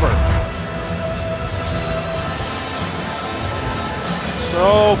there ever?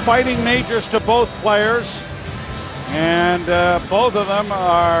 So fighting majors to both players, and both of them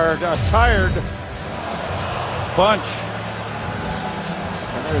are a tired bunch.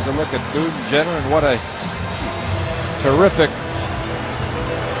 And there's a look at Boone Jenner, and what a terrific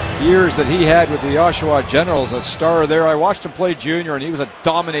years that he had with the Oshawa Generals, a star there. I watched him play junior, and he was a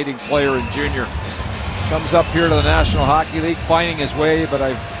dominating player in junior. Comes up here to the National Hockey League, finding his way, but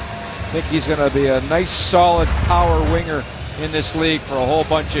I think he's going to be a nice, solid power winger in this league for a whole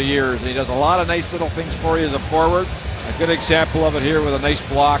bunch of years. And he does a lot of nice little things for you as a forward. A good example of it here with a nice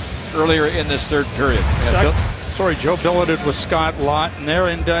block earlier in this third period. Joe billeted with Scott Lawton there,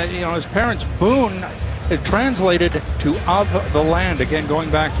 and his parents, Boone, it translated to of the land, again going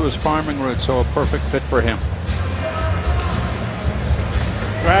back to his farming roots, so a perfect fit for him.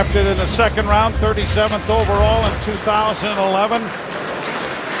 Drafted in the second round, 37th overall in 2011.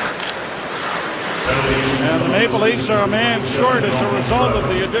 And the Maple Leafs are a man short as a result of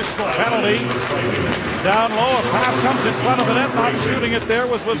the additional penalty. Down low, a pass comes in front of the net. Not shooting it there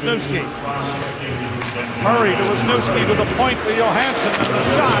was Wisniewski. Murray to Wisniewski with a point to Johansson, and the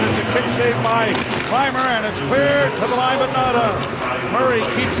shot is a kick save by Reimer, and it's cleared to the line, but not out. Murray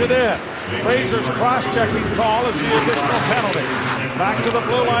keeps it in. Fraser's cross-checking call is the additional penalty. Back to the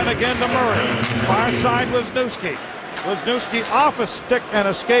blue line again to Murray. Far side Wisniewski. Wisniewski off a stick and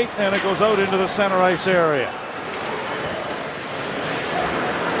a skate, and it goes out into the center ice area.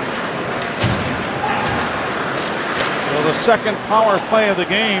 So the second power play of the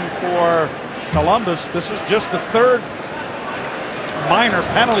game for Columbus. This is just the third minor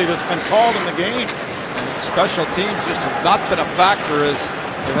penalty that's been called in the game. And special teams just have not been a factor, as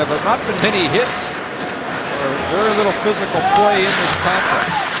there have not been many hits or very little physical play in this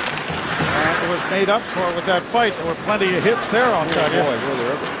contest. And it was made up for with that fight. There were plenty of hits there, I'll tell you.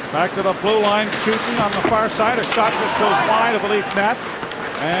 Back to the blue line, shooting on the far side. A shot just goes wide of the Leaf net.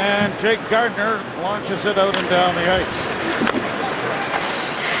 And Jake Gardner launches it out and down the ice.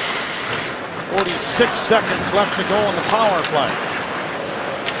 46 seconds left to go in the power play.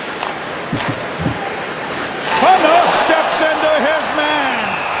 Phaneuf steps into his man.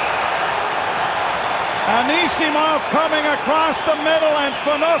 Anisimov coming across the middle, and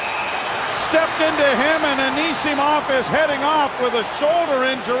Phaneuf stepped into him, and Anisimov is heading off with a shoulder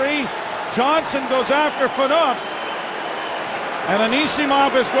injury. Johnson goes after Phaneuf, and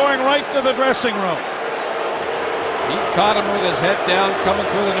Anisimov is going right to the dressing room. He caught him with his head down, coming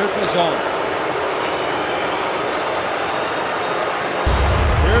through the neutral zone.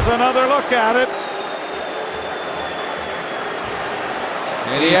 Here's another look at it.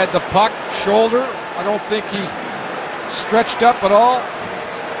 And he had the puck, shoulder. I don't think he stretched up at all.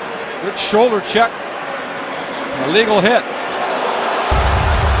 Good shoulder check. A legal hit.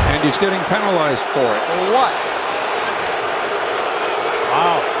 And he's getting penalized for it. For what?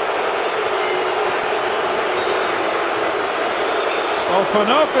 Wow. So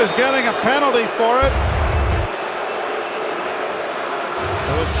Phaneuf is getting a penalty for it.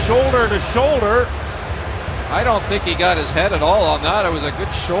 It was shoulder to shoulder. I don't think he got his head at all on that. It was a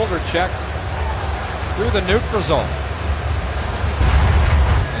good shoulder check through the neutral zone.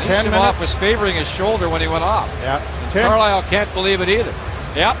 And 10 Anisimov minutes. was favoring his shoulder when he went off. Yeah. And Carlisle can't believe it either.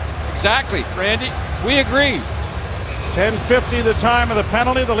 Yep, exactly, Randy. We agree. 10:50 the time of the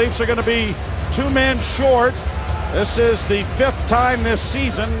penalty. The Leafs are going to be 2 men short. This is the 5th time this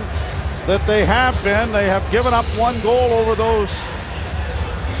season that they have been. They have given up 1 goal over those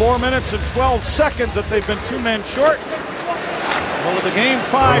 4 minutes and 12 seconds that they've been 2 men short. Well, with the game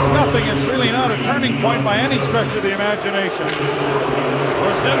 5-0, it's really not a turning point by any stretch of the imagination.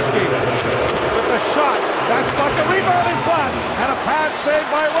 Wisniewski with the shot. That's blocked. A rebound in front. And a pad save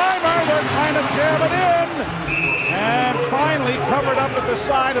by Reimer. They're trying to jam it in. And finally covered up at the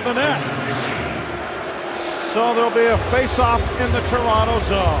side of the net. So there'll be a face-off in the Toronto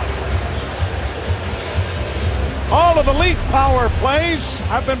zone. All of the Leaf power plays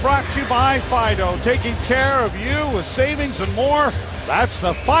have been brought to you by Fido, taking care of you with savings and more. That's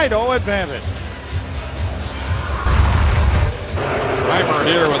the Fido advantage. Reimer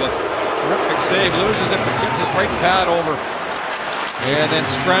here with a terrific save, loses it, but gets his right pad over, and then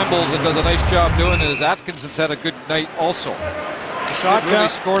scrambles and does a nice job doing it, as Atkinson's had a good night also. Shot really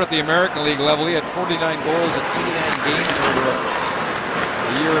scored at the American League level. He had 49 goals in 89 games over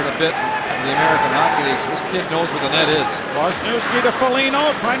a year and a bit in the American Hockey League, so this kid knows where the net is. Wisniewski to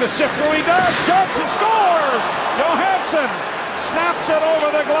Foligno, trying to sift through. He does. Johnson scores! Johansson snaps it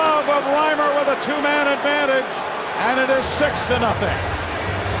over the glove of Reimer with a two-man advantage, and it is 6-0.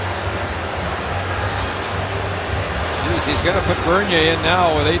 Jeez, he's going to put Bernier in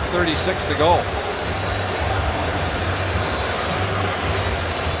now with 8:36 to go.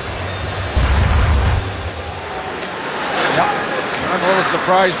 I'm a little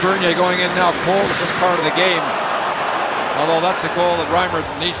surprised Bernier going in now cold at this part of the game. Although that's a goal that Reimer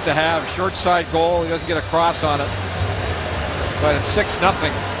needs to have. Short side goal. He doesn't get a cross on it. But it's 6-0. I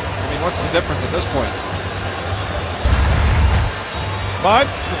mean, what's the difference at this point? But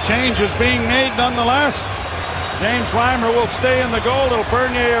the change is being made nonetheless. James Reimer will stay in the goal till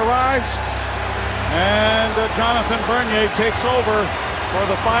Bernier arrives. And Jonathan Bernier takes over for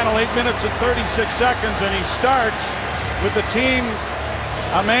the final 8 minutes and 36 seconds. And he starts with the team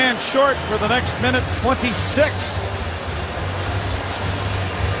a man short for the next minute 26.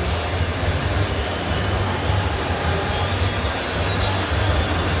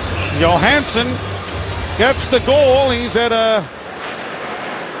 Johansson gets the goal. He's at a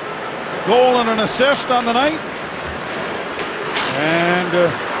goal and an assist on the night. And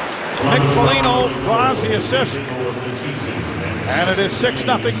Nick Foligno draws the assist. And it is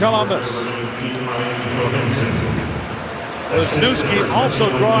 6-0 Columbus. Wisniewski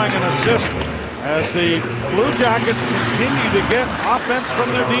also drawing an assist as the Blue Jackets continue to get offense from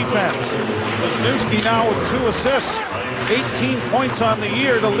their defense. Wisniewski now with 2 assists, 18 points on the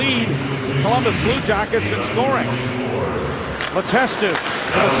year to lead Columbus Blue Jackets in scoring. Letestu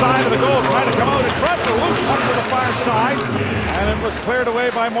to the side of the goal, trying to come out in front. The loose puck to the far side, and it was cleared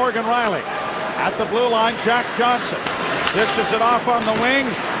away by Morgan Riley. At the blue line, Jack Johnson dishes it off on the wing.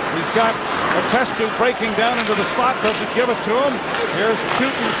 He's got Letestu breaking down into the slot, doesn't give it to him. Here's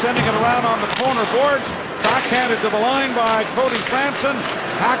Putin sending it around on the corner boards. Backhanded to the line by Cody Franson.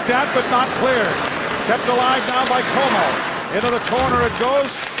 Hacked at but not cleared. Kept alive now by Como. Into the corner it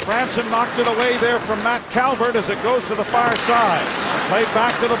goes. Franson knocked it away there from Matt Calvert as it goes to the far side. Played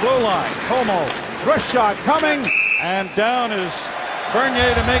back to the blue line. Como, wrist shot coming, and down is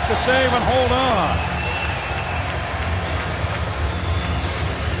Bernier to make the save and hold on.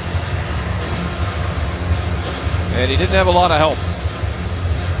 And he didn't have a lot of help.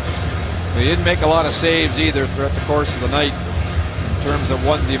 He didn't make a lot of saves either throughout the course of the night in terms of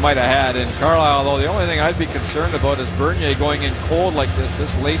ones he might have had. And Carlisle, though, the only thing I'd be concerned about is Bernier going in cold like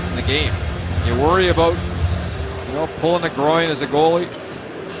this late in the game. You worry about, pulling a groin as a goalie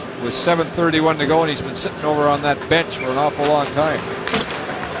with 7:31 to go, and he's been sitting over on that bench for an awful long time.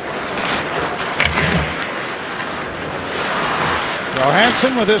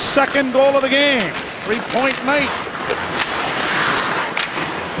 Johansson with his second goal of the game. 3-point night.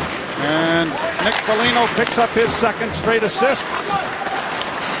 And Nick Foligno picks up his second straight assist.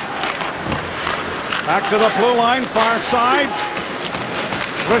 Back to the blue line, far side.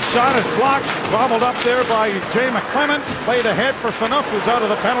 Wrist shot is blocked, gobbled up there by Jay McClement. Played ahead for Phaneuf, who's out of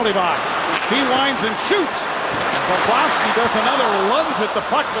the penalty box. He winds and shoots. Bobrovsky does another lunge at the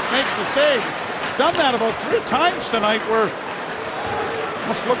puck that makes the save. Done that about 3 times tonight, where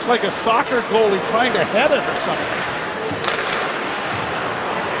almost looks like a soccer goalie trying to head it or something.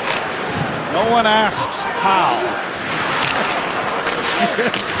 No one asks how.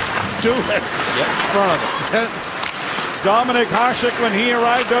 Do it. Get in front of it. Dominic Hasek, when he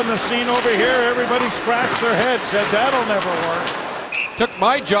arrived on the scene over here, everybody scratched their heads, said that'll never work. Took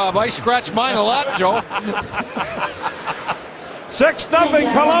my job. I scratched mine a lot, Joe.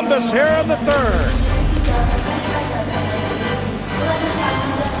 6-0 Columbus here in the third.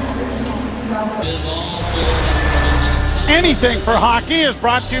 Anything for Hockey is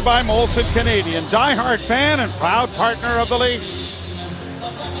brought to you by Molson Canadian, diehard fan and proud partner of the Leafs.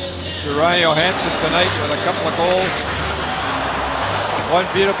 Ryan Johansson tonight with a couple of goals. One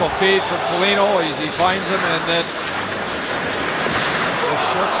beautiful feed from Foligno. He finds him, and then the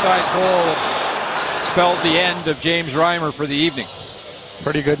short side goal that spelled the end of James Reimer for the evening.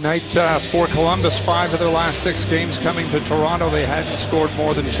 Pretty good night for Columbus. 5 of their last 6 games coming to Toronto. They hadn't scored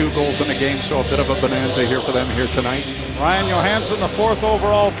more than 2 goals in a game, so a bit of a bonanza here for them here tonight. Ryan Johansson, the 4th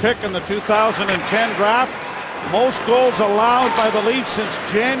overall pick in the 2010 draft. Most goals allowed by the Leafs since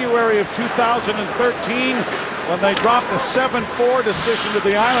January of 2013 when they dropped a 7-4 decision to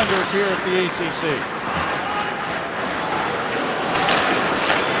the Islanders here at the ACC.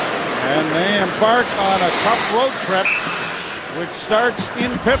 And they embark on a tough road trip, which starts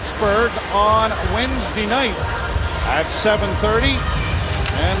in Pittsburgh on Wednesday night at 7:30,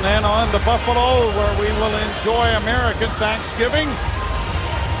 and then on to Buffalo, where we will enjoy American Thanksgiving,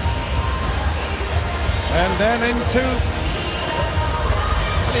 and then into...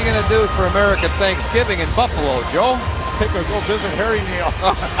 What are you going to do for American Thanksgiving in Buffalo, Joe? Go visit Harry Neal.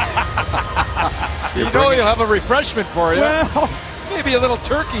 You know you'll have a refreshment for you. Well, maybe a little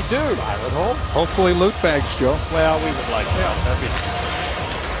turkey too, I would hope. Hopefully loot bags, Joe. Well, we would like that.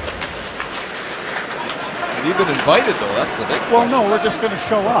 Have you been invited, though? That's the thing. Well, no, we're just going to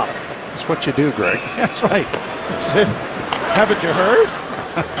show up. That's what you do, Greg. That's right. That's it. Haven't you heard?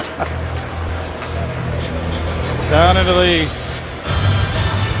 Down into the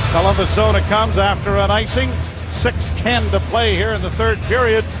Columbus zone it comes after an icing. 6:10 to play here in the 3rd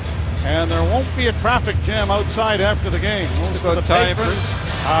period. And there won't be a traffic jam outside after the game. Most of the patrons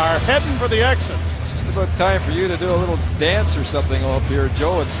are heading for the exits. It's just about time for you to do a little dance or something up here,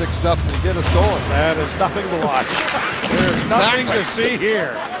 Joe, at 6-0 and get us going. That is nothing to watch. There's nothing to see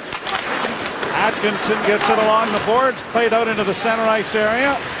here. Atkinson gets it along the boards, played out into the center ice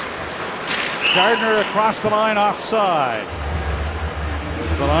area. Gardner across the line offside.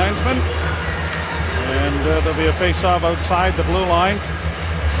 There's the linesman. And there'll be a face-off outside the blue line.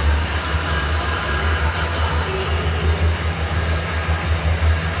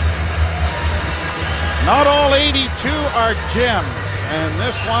 Not all 82 are gems, and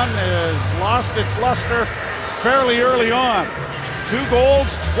this one has lost its luster fairly early on. 2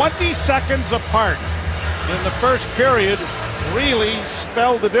 goals, 20 seconds apart in the first period, really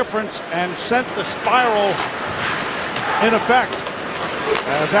spelled the difference and sent the spiral in effect.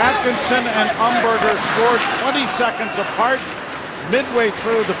 As Atkinson and Umberger scored 20 seconds apart midway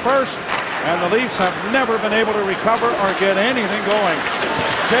through the first, and the Leafs have never been able to recover or get anything going.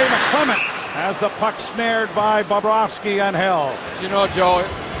 Jay McClement has the puck snared by Bobrovsky and held. You know, Joe,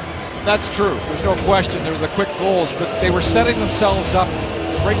 that's true. There's no question. There were the quick goals, but they were setting themselves up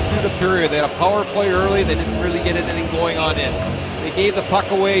right through the period. They had a power play early. They didn't really get anything going on in. They gave the puck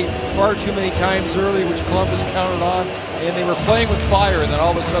away far too many times early, which Columbus counted on, and they were playing with fire, and then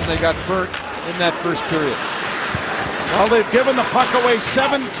all of a sudden they got burnt in that first period. Well, they've given the puck away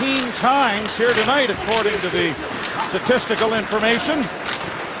 17 times here tonight, according to the statistical information.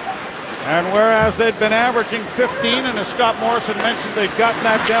 And whereas they'd been averaging 15, and as Scott Morrison mentioned, they've gotten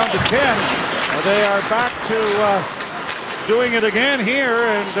that down to 10, they are back to doing it again here,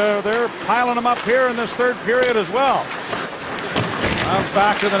 and they're piling them up here in this 3rd period as well.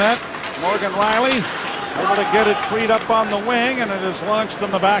 Back to the net, Morgan Riley able to get it freed up on the wing, and it is launched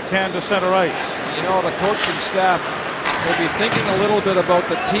on the backhand to center ice. You know, the coaching staff will be thinking a little bit about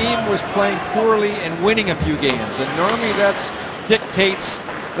the team was playing poorly and winning a few games, and normally that dictates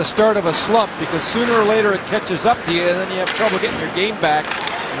the start of a slump, because sooner or later it catches up to you and then you have trouble getting your game back.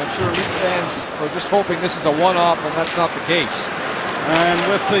 And I'm sure Leaf fans are just hoping this is a one-off, and that's not the case. And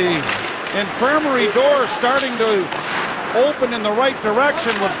with the infirmary door starting to open in the right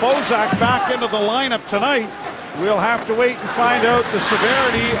direction with Bozak back into the lineup tonight, we'll have to wait and find out the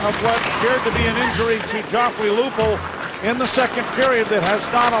severity of what appeared to be an injury to Joffrey Lupul in the 2nd period that has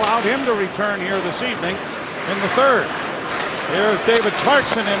not allowed him to return here this evening in the 3rd. Here's David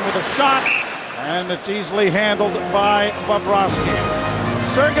Clarkson in with a shot, and it's easily handled by Bobrovsky.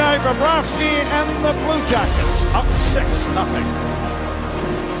 Sergei Bobrovsky and the Blue Jackets up 6-0.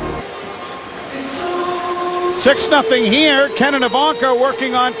 6-0 here. Ken and Ivanka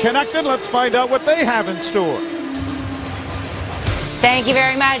working on Connected. Let's find out what they have in store. Thank you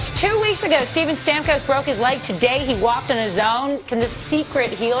very much. 2 weeks ago, Steven Stamkos broke his leg. Today, he walked on his own. Can this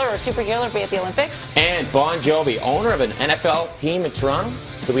secret healer or super healer be at the Olympics? And Bon Jovi, owner of an NFL team in Toronto.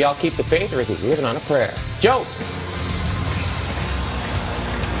 Do we all keep the faith, or is he living on a prayer? Joe.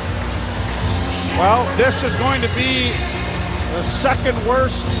 Well, this is going to be the 2nd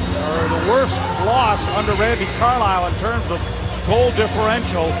worst, or the worst loss under Randy Carlyle in terms of goal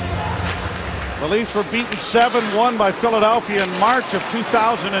differential. The Leafs were beaten 7-1 by Philadelphia in March of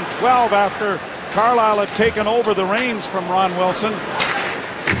 2012 after Carlyle had taken over the reins from Ron Wilson.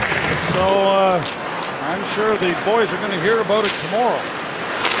 So I'm sure the boys are going to hear about it tomorrow.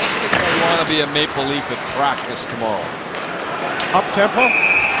 think I want to be a Maple Leaf at practice tomorrow. Up tempo.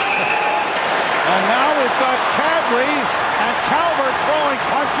 And now we've got Kadri and Calvert throwing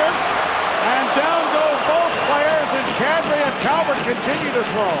punches. And down go both players, and Kadri and Calvert continue to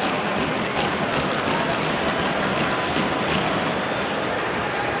throw.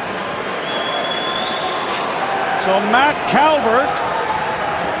 So Matt Calvert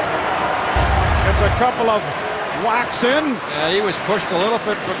gets a couple of whacks in. Yeah, he was pushed a little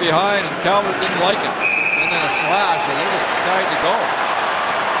bit from behind, and Calvert didn't like it. And then a slash, and they just decided to go.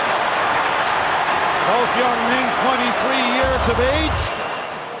 Both young men, 23 years of age.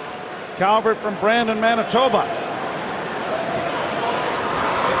 Calvert from Brandon, Manitoba.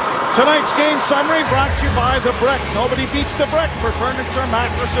 Tonight's game summary brought to you by The Brick. Nobody beats The Brick for furniture,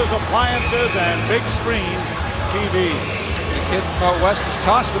 mattresses, appliances, and big screen TVs. The kid from out west has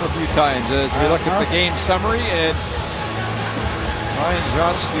tossed them a few times as we look at the game summary. And Ryan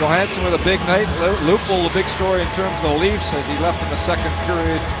Johansson with a big night. Lupul, the big story in terms of the Leafs as he left in the second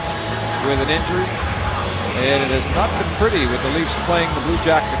period with an injury. And it has not been pretty with the Leafs playing the Blue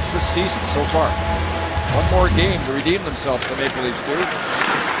Jackets this season so far. One more game to redeem themselves, the Maple Leafs do,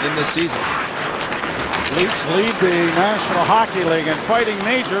 in this season. Leafs lead the National Hockey League in fighting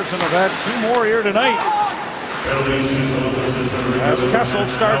majors and have had 2 more here tonight. As Kessel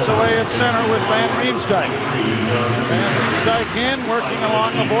starts away at center with Van Riemsdyk. Van Riemsdyk in, working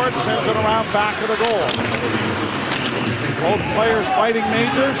along the board, sends it around back of the goal. Both players fighting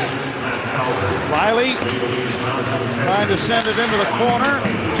majors. Riley trying to send it into the corner.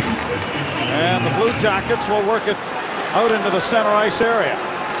 And the Blue Jackets will work it out into the center ice area.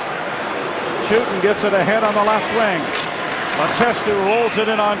 Chutin gets it ahead on the left wing. Letestu rolls it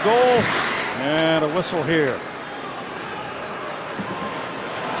in on goal. And a whistle here.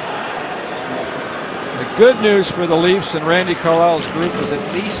 The good news for the Leafs and Randy Carlyle's group is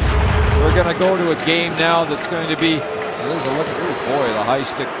at least we're going to go to a game now that's going to be, there's a look at, oh boy, the high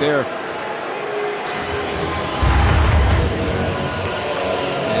stick there.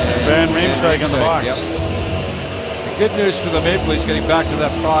 Van Riemsdyk in the box. Yep. The good news for the Maple Leafs, getting back to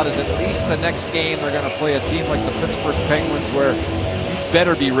that thought, is at least the next game they're going to play a team like the Pittsburgh Penguins where you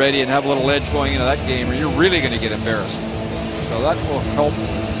better be ready and have a little edge going into that game or you're really going to get embarrassed. So that will help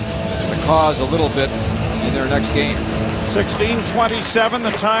the cause a little bit in their next game. 16:27,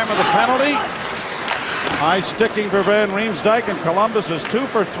 the time of the penalty. High sticking for Van Riemsdyk, and Columbus is 2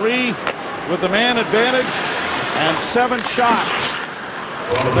 for 3 with the man advantage and 7 shots.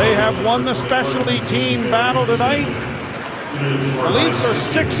 They have won the specialty team battle tonight. The Leafs are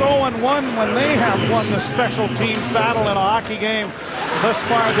 6-0-1 when they have won the special teams battle in a hockey game thus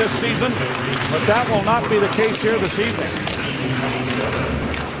far this season, but that will not be the case here this evening.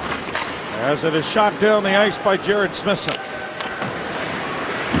 As it is shot down the ice by Jared Smithson.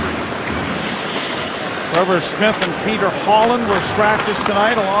 Trevor Smith and Peter Holland were scratches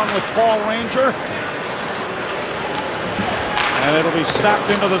tonight, along with Paul Ranger. And it'll be snapped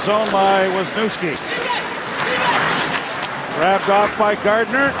into the zone by Wisniewski. Grabbed off by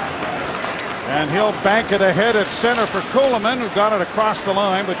Gardner. And he'll bank it ahead at center for Kuhlman, who got it across the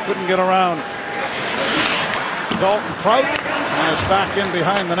line but couldn't get around Dalton Prout. And it's back in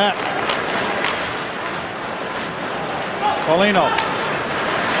behind the net. Foligno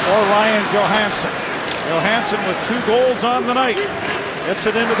or Ryan Johansson. Johansson with 2 goals on the night. Gets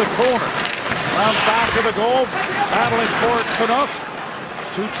it into the corner. Around back of the goal. Battling for it, Knuth.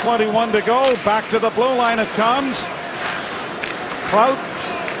 2:21 to go. Back to the blue line it comes. Prout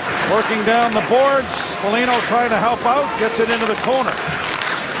working down the boards. Foligno trying to help out. Gets it into the corner.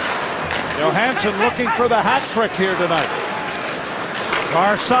 Johansson looking for the hat trick here tonight.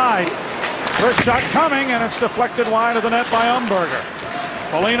 Far side. First shot coming, and it's deflected wide of the net by Umberger.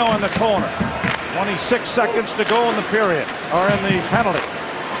 Foligno in the corner. 26 seconds to go in the period, or in the penalty.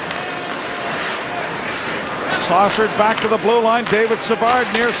 Saucered back to the blue line. David Savard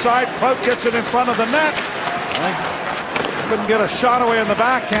near side. Prout gets it in front of the net. Couldn't get a shot away in the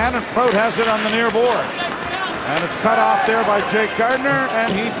backhand, and Prout has it on the near board. And it's cut off there by Jake Gardner,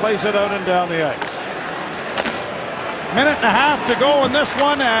 and he plays it out and down the ice. Minute and a half to go in this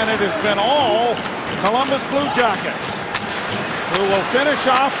one, and it has been all Columbus Blue Jackets, who will finish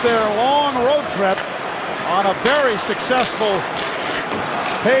off their long road trip on a very successful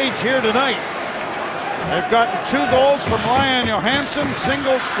page here tonight. They've gotten 2 goals from Ryan Johansson,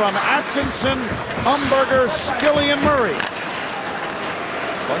 singles from Atkinson, Umberger, Skilly, and Murray.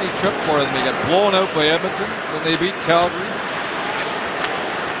 Funny trip for them. They get blown out by Edmonton, then they beat Calgary.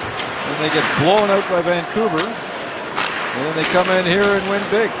 Then they get blown out by Vancouver. And then they come in here and win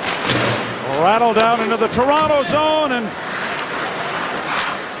big. Rattle down into the Toronto zone, and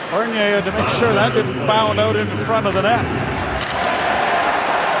Bernier had to make sure that didn't bound out in front of the net.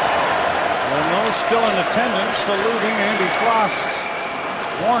 And those still in attendance saluting Andy Frost's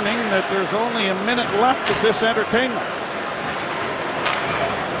warning that there's only a minute left of this entertainment.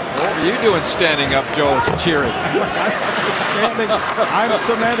 What are you doing standing up, Joe, cheering? I'm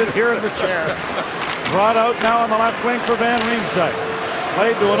cemented here in the chair. Brought out now on the left wing for Van Riemsdyk.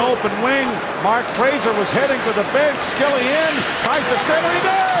 Played to an open wing. Mark Fraser was heading for the bench. Skilly in. Tries to center. He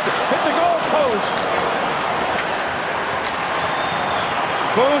did! Hit the goal post.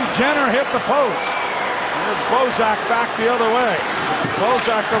 Boone Jenner hit the post. Here's Bozak back the other way.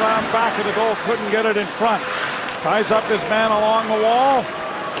 Bozak around back of the goal. Couldn't get it in front. Ties up his man along the wall.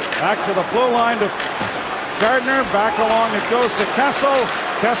 Back to the blue line to Gardner. Back along it goes to Kessel.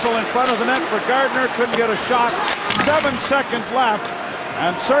 Kessel in front of the net for Gardner. Couldn't get a shot. 7 seconds left.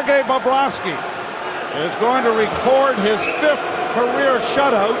 And Sergei Bobrovsky is going to record his 5th career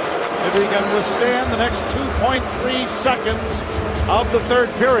shutout if he can withstand the next 2.3 seconds of the third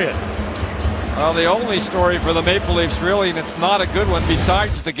period. Well, the only story for the Maple Leafs, really, and it's not a good one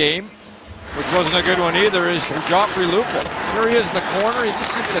besides the game, which wasn't a good one either, is Joffrey Lupul. Here he is in the corner. He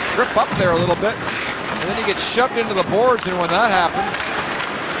just seems to trip up there a little bit. And then he gets shoved into the boards, and when that happened,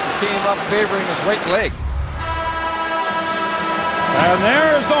 he came up favoring his right leg. And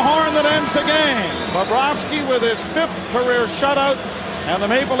there's the horn that ends the game. Bobrovsky with his 5th career shutout, and the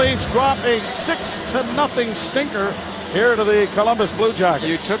Maple Leafs drop a 6-0 stinker here to the Columbus Blue Jackets.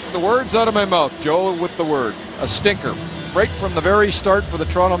 You took the words out of my mouth, Joe, with the word. A stinker. Right from the very start for the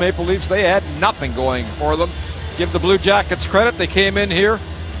Toronto Maple Leafs. They had nothing going for them. Give the Blue Jackets credit. They came in here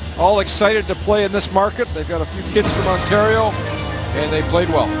all excited to play in this market. They've got a few kids from Ontario, and they played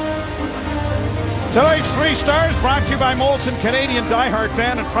well. Tonight's 3 stars brought to you by Molson, Canadian diehard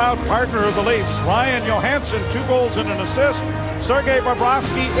fan and proud partner of the Leafs. Ryan Johansson, 2 goals and an assist. Sergei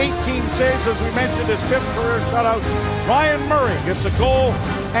Bobrovsky, 18 saves, as we mentioned, his 5th career shutout. Ryan Murray gets a goal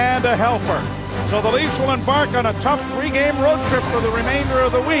and a helper. So the Leafs will embark on a tough 3-game road trip for the remainder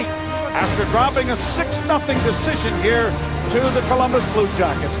of the week after dropping a 6-0 decision here to the Columbus Blue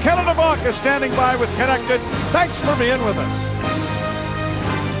Jackets. Ken Navaka standing by with Connected. Thanks for being with us.